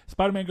through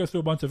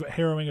a bunch of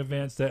harrowing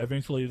events that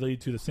eventually lead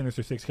to the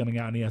Sinister Six coming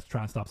out, and he has to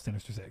try and stop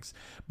Sinister Six.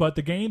 But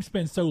the game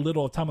spends so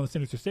little time on the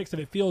Sinister Six that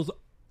it feels.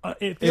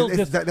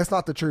 That's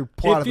not the true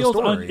plot of the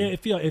story.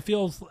 It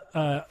feels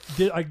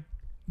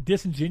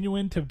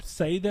disingenuous to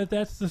say that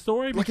that's the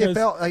story because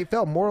it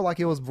felt more like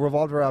it was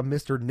revolved around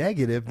Mr.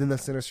 Negative than the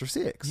Sinister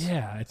Six.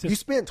 Yeah, it's you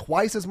spent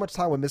twice as much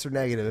time with Mr.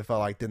 Negative, it felt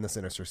like, than the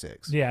Sinister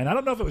Six. Yeah, and I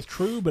don't know if it was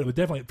true, but it was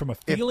definitely from a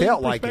feeling it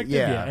felt perspective. Like it,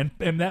 yeah.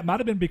 And that might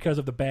have been because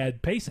of the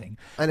bad pacing.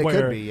 And it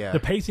could be, yeah.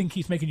 The pacing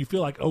keeps making you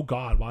feel like, oh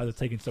God, why is it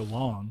taking so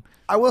long?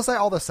 I will say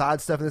all the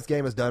side stuff in this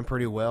game is done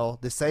pretty well.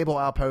 The Sable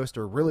outposts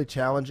are really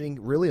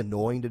challenging, really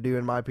annoying to do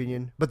in my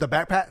opinion. But the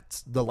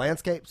backpacks, the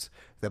landscapes,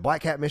 the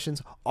Black Cat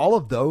missions, all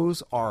of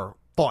those are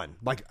fun.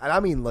 Like, I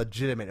mean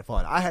legitimate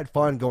fun. I had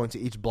fun going to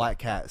each Black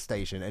Cat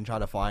station and trying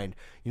to find,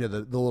 the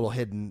little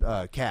hidden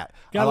cat.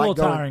 Got a little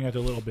tiring after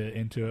a little bit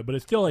into it, but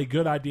it's still a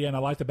good idea, and I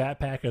like the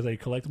backpack as a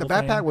collectible The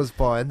backpack thing. was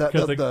fun.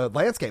 The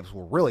landscapes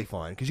were really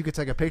fun because you could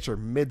take a picture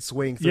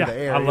mid-swing through the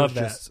air. I love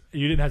that.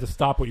 You didn't have to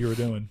stop what you were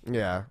doing.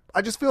 Yeah.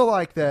 I just feel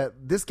like that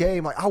this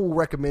game, I will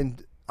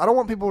recommend. I don't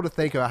want people to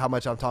think about how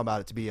much I'm talking about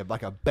it to be a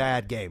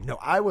bad game. No,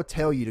 I would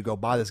tell you to go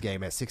buy this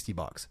game at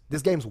 $60.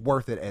 This game's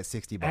worth it at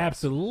 $60.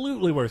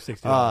 Absolutely worth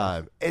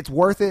 $60. It's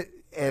worth it,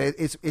 and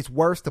it's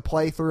worth to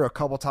play through a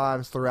couple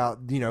times throughout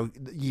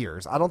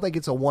years. I don't think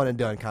it's a one and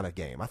done kind of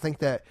game. I think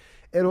that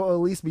it'll at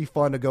least be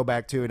fun to go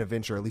back to an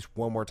adventure at least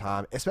one more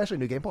time, especially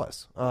New Game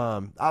Plus.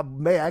 I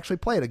may actually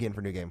play it again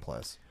for New Game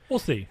Plus. We'll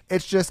see.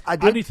 It's just I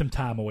need some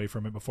time away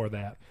from it before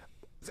that.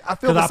 I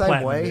feel the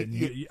same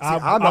way.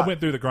 I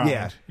went through the grind.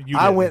 Yeah,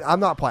 I'm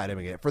not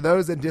platinuming it. For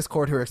those in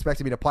Discord who are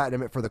expecting me to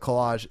platinum it for the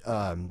collage,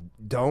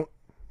 don't,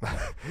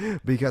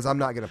 because I'm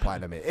not going to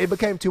platinum it. It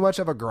became too much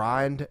of a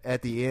grind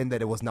at the end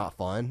that it was not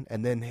fun,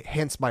 and then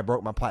hence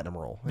broke my platinum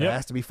roll. It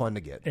has to be fun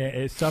to get.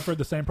 It suffered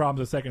the same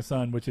problems as Second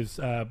Son, which is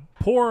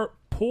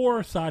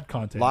poor side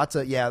content. Lots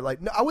of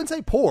no, I wouldn't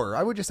say poor.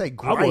 I would just say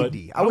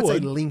grindy. I would say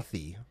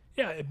lengthy.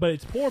 Yeah, but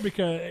it's poor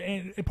because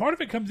and part of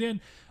it comes in.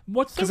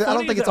 What's so funny I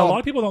don't think is that a lot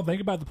of people don't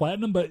think about the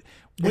platinum, but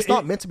it's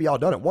not meant to be all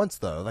done at once,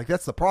 though. Like,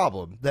 that's the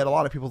problem that a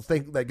lot of people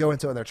think that go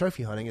into in their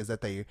trophy hunting is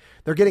that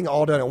they're getting it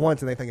all done at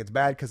once and they think it's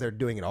bad because they're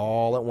doing it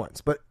all at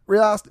once. But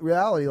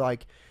reality,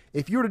 like,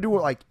 if you were to do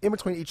it, like, in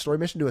between each story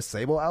mission, do a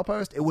Sable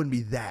outpost, it wouldn't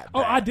be that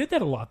bad. Oh, I did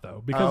that a lot,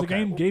 though, because the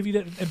game gave you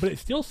that, but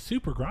it's still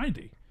super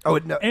grindy. Oh,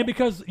 no. And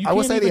because you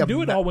can't even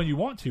do it all when you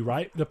want to,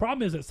 right? The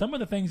problem is that some of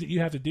the things that you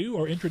have to do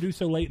are introduced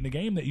so late in the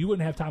game that you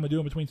wouldn't have time to do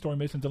in between story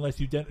missions unless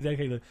you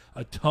dedicate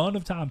a ton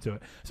of time to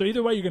it. So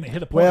either way, you're going to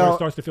hit a point where it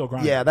starts to feel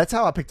grindy. Yeah, that's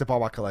how I picked up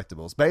all my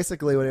collectibles.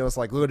 Basically, when it was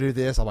like, we're going to do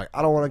this, I'm like,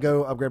 I don't want to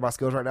go upgrade my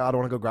skills right now. I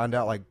don't want to go grind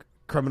out like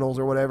criminals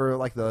or whatever,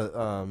 like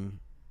the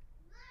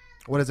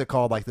what is it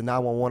called? Like the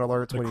 911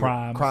 alerts, the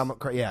crimes.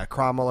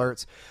 Crime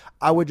alerts.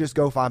 I would just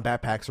go find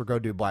backpacks or go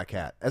do Black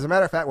Cat. As a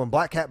matter of fact, when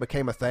Black Cat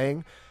became a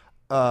thing,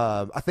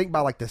 I think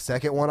by like the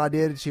second one I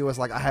did, she was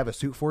like, I have a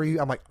suit for you.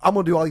 I'm like, I'm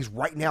going to do all these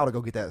right now to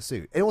go get that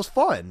suit. And it was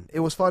fun. It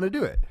was fun to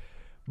do it.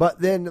 But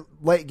then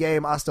late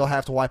game, I still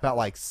have to wipe out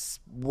like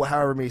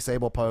however many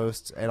Sable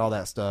posts and all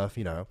that stuff,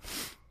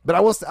 But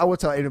I will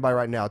tell anybody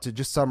right now, to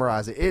just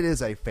summarize it, it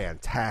is a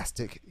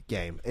fantastic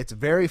game. It's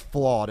very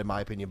flawed in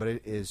my opinion, but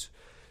it is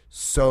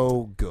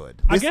so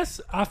good. I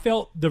guess I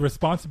felt the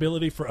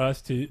responsibility for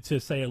us to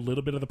say a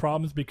little bit of the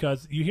problems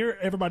because you hear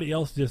everybody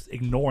else just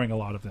ignoring a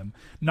lot of them.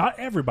 Not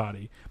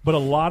everybody, but a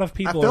lot of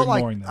people are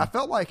ignoring them. I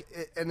felt like,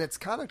 and it's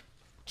kind of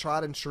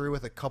tried and true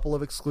with a couple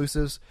of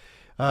exclusives,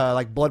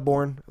 like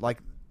Bloodborne. Like,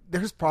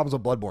 there's problems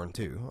with Bloodborne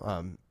too,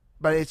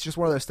 but it's just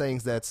one of those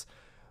things that's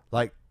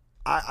like,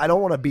 I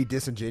don't want to be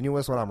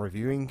disingenuous when I'm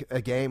reviewing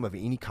a game of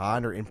any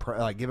kind or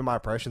like giving my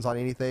impressions on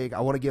anything.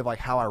 I want to give like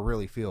how I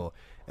really feel.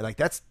 And like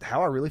that's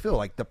how I really feel.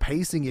 Like the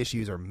pacing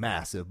issues are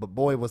massive, but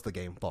boy was the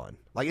game fun.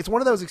 Like it's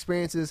one of those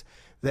experiences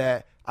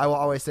that I will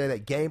always say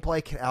that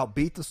gameplay can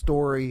outbeat the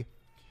story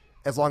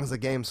as long as the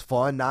game's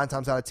fun 9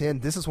 times out of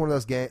 10. This is one of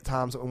those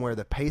times where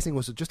the pacing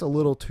was just a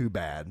little too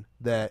bad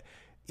that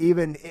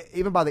even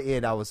by the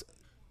end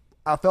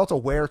I felt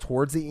aware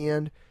towards the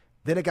end.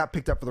 Then it got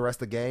picked up for the rest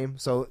of the game.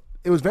 So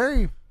it was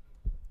very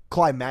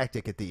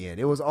climactic at the end.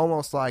 It was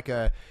almost like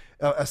a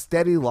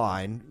steady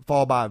line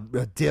followed by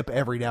a dip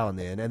every now and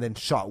then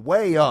shot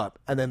way up,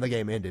 and then the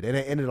game ended. And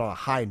it ended on a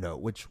high note,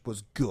 which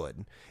was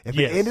good. If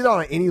it ended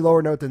on any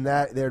lower note than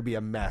that, there'd be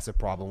a massive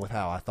problem with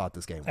how I thought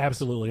this game was.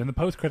 Absolutely. And the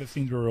post-credit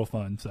scenes were real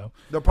fun. So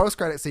the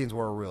post-credit scenes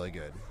were really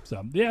good.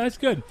 So, yeah, it's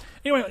good.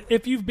 Anyway,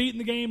 if you've beaten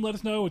the game, let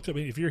us know.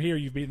 If you're here,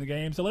 you've beaten the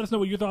game. So let us know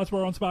what your thoughts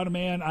were on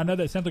Spider-Man. I know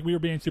that it sounds like we were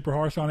being super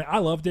harsh on it. I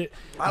loved it.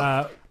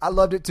 I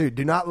loved it, too.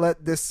 Do not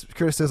let this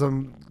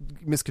criticism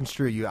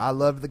misconstrue you. I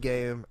loved the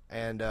game,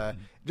 and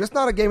Just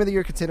not a Game of the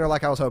Year contender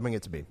like I was hoping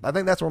it to be. I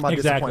think that's where my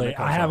disappointment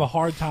comes I have from. a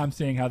hard time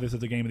seeing how this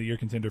is a Game of the Year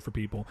contender for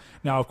people.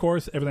 Now, of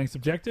course, everything's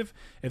subjective.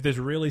 If this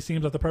really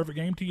seems like the perfect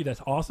game to you,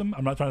 that's awesome.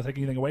 I'm not trying to take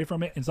anything away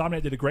from it.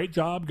 Insomniac did a great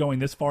job going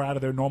this far out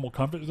of their normal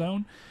comfort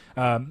zone.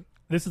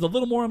 This is a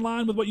little more in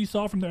line with what you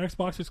saw from their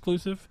Xbox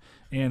exclusive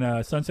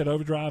in Sunset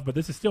Overdrive, but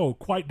this is still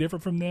quite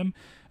different from them.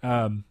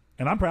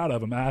 And I'm proud of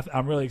them.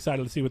 I'm really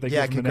excited to see what they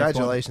get from the next one.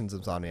 Congratulations,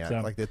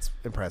 Insomniac. Like, it's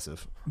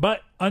impressive.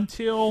 But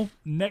until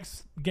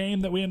next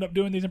game that we end up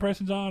doing these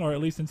impressions on, or at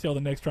least until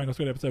the next Triangle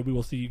Squid episode, we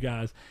will see you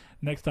guys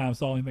next time.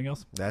 Saul, anything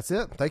else? That's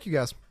it. Thank you,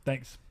 guys.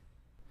 Thanks.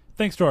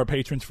 Thanks to our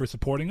patrons for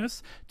supporting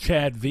us.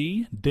 Chad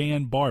V,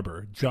 Dan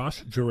Barber,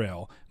 Josh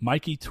Jarrell,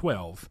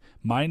 Mikey12,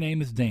 My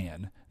Name is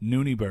Dan,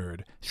 Noonie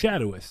Bird,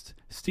 Shadowist,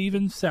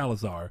 Steven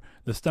Salazar,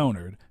 The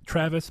Stonard,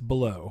 Travis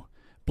Below,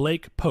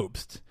 Blake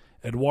Popst,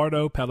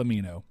 Eduardo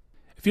Palomino.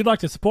 If you'd like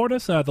to support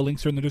us, the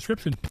links are in the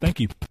description.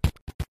 Thank you.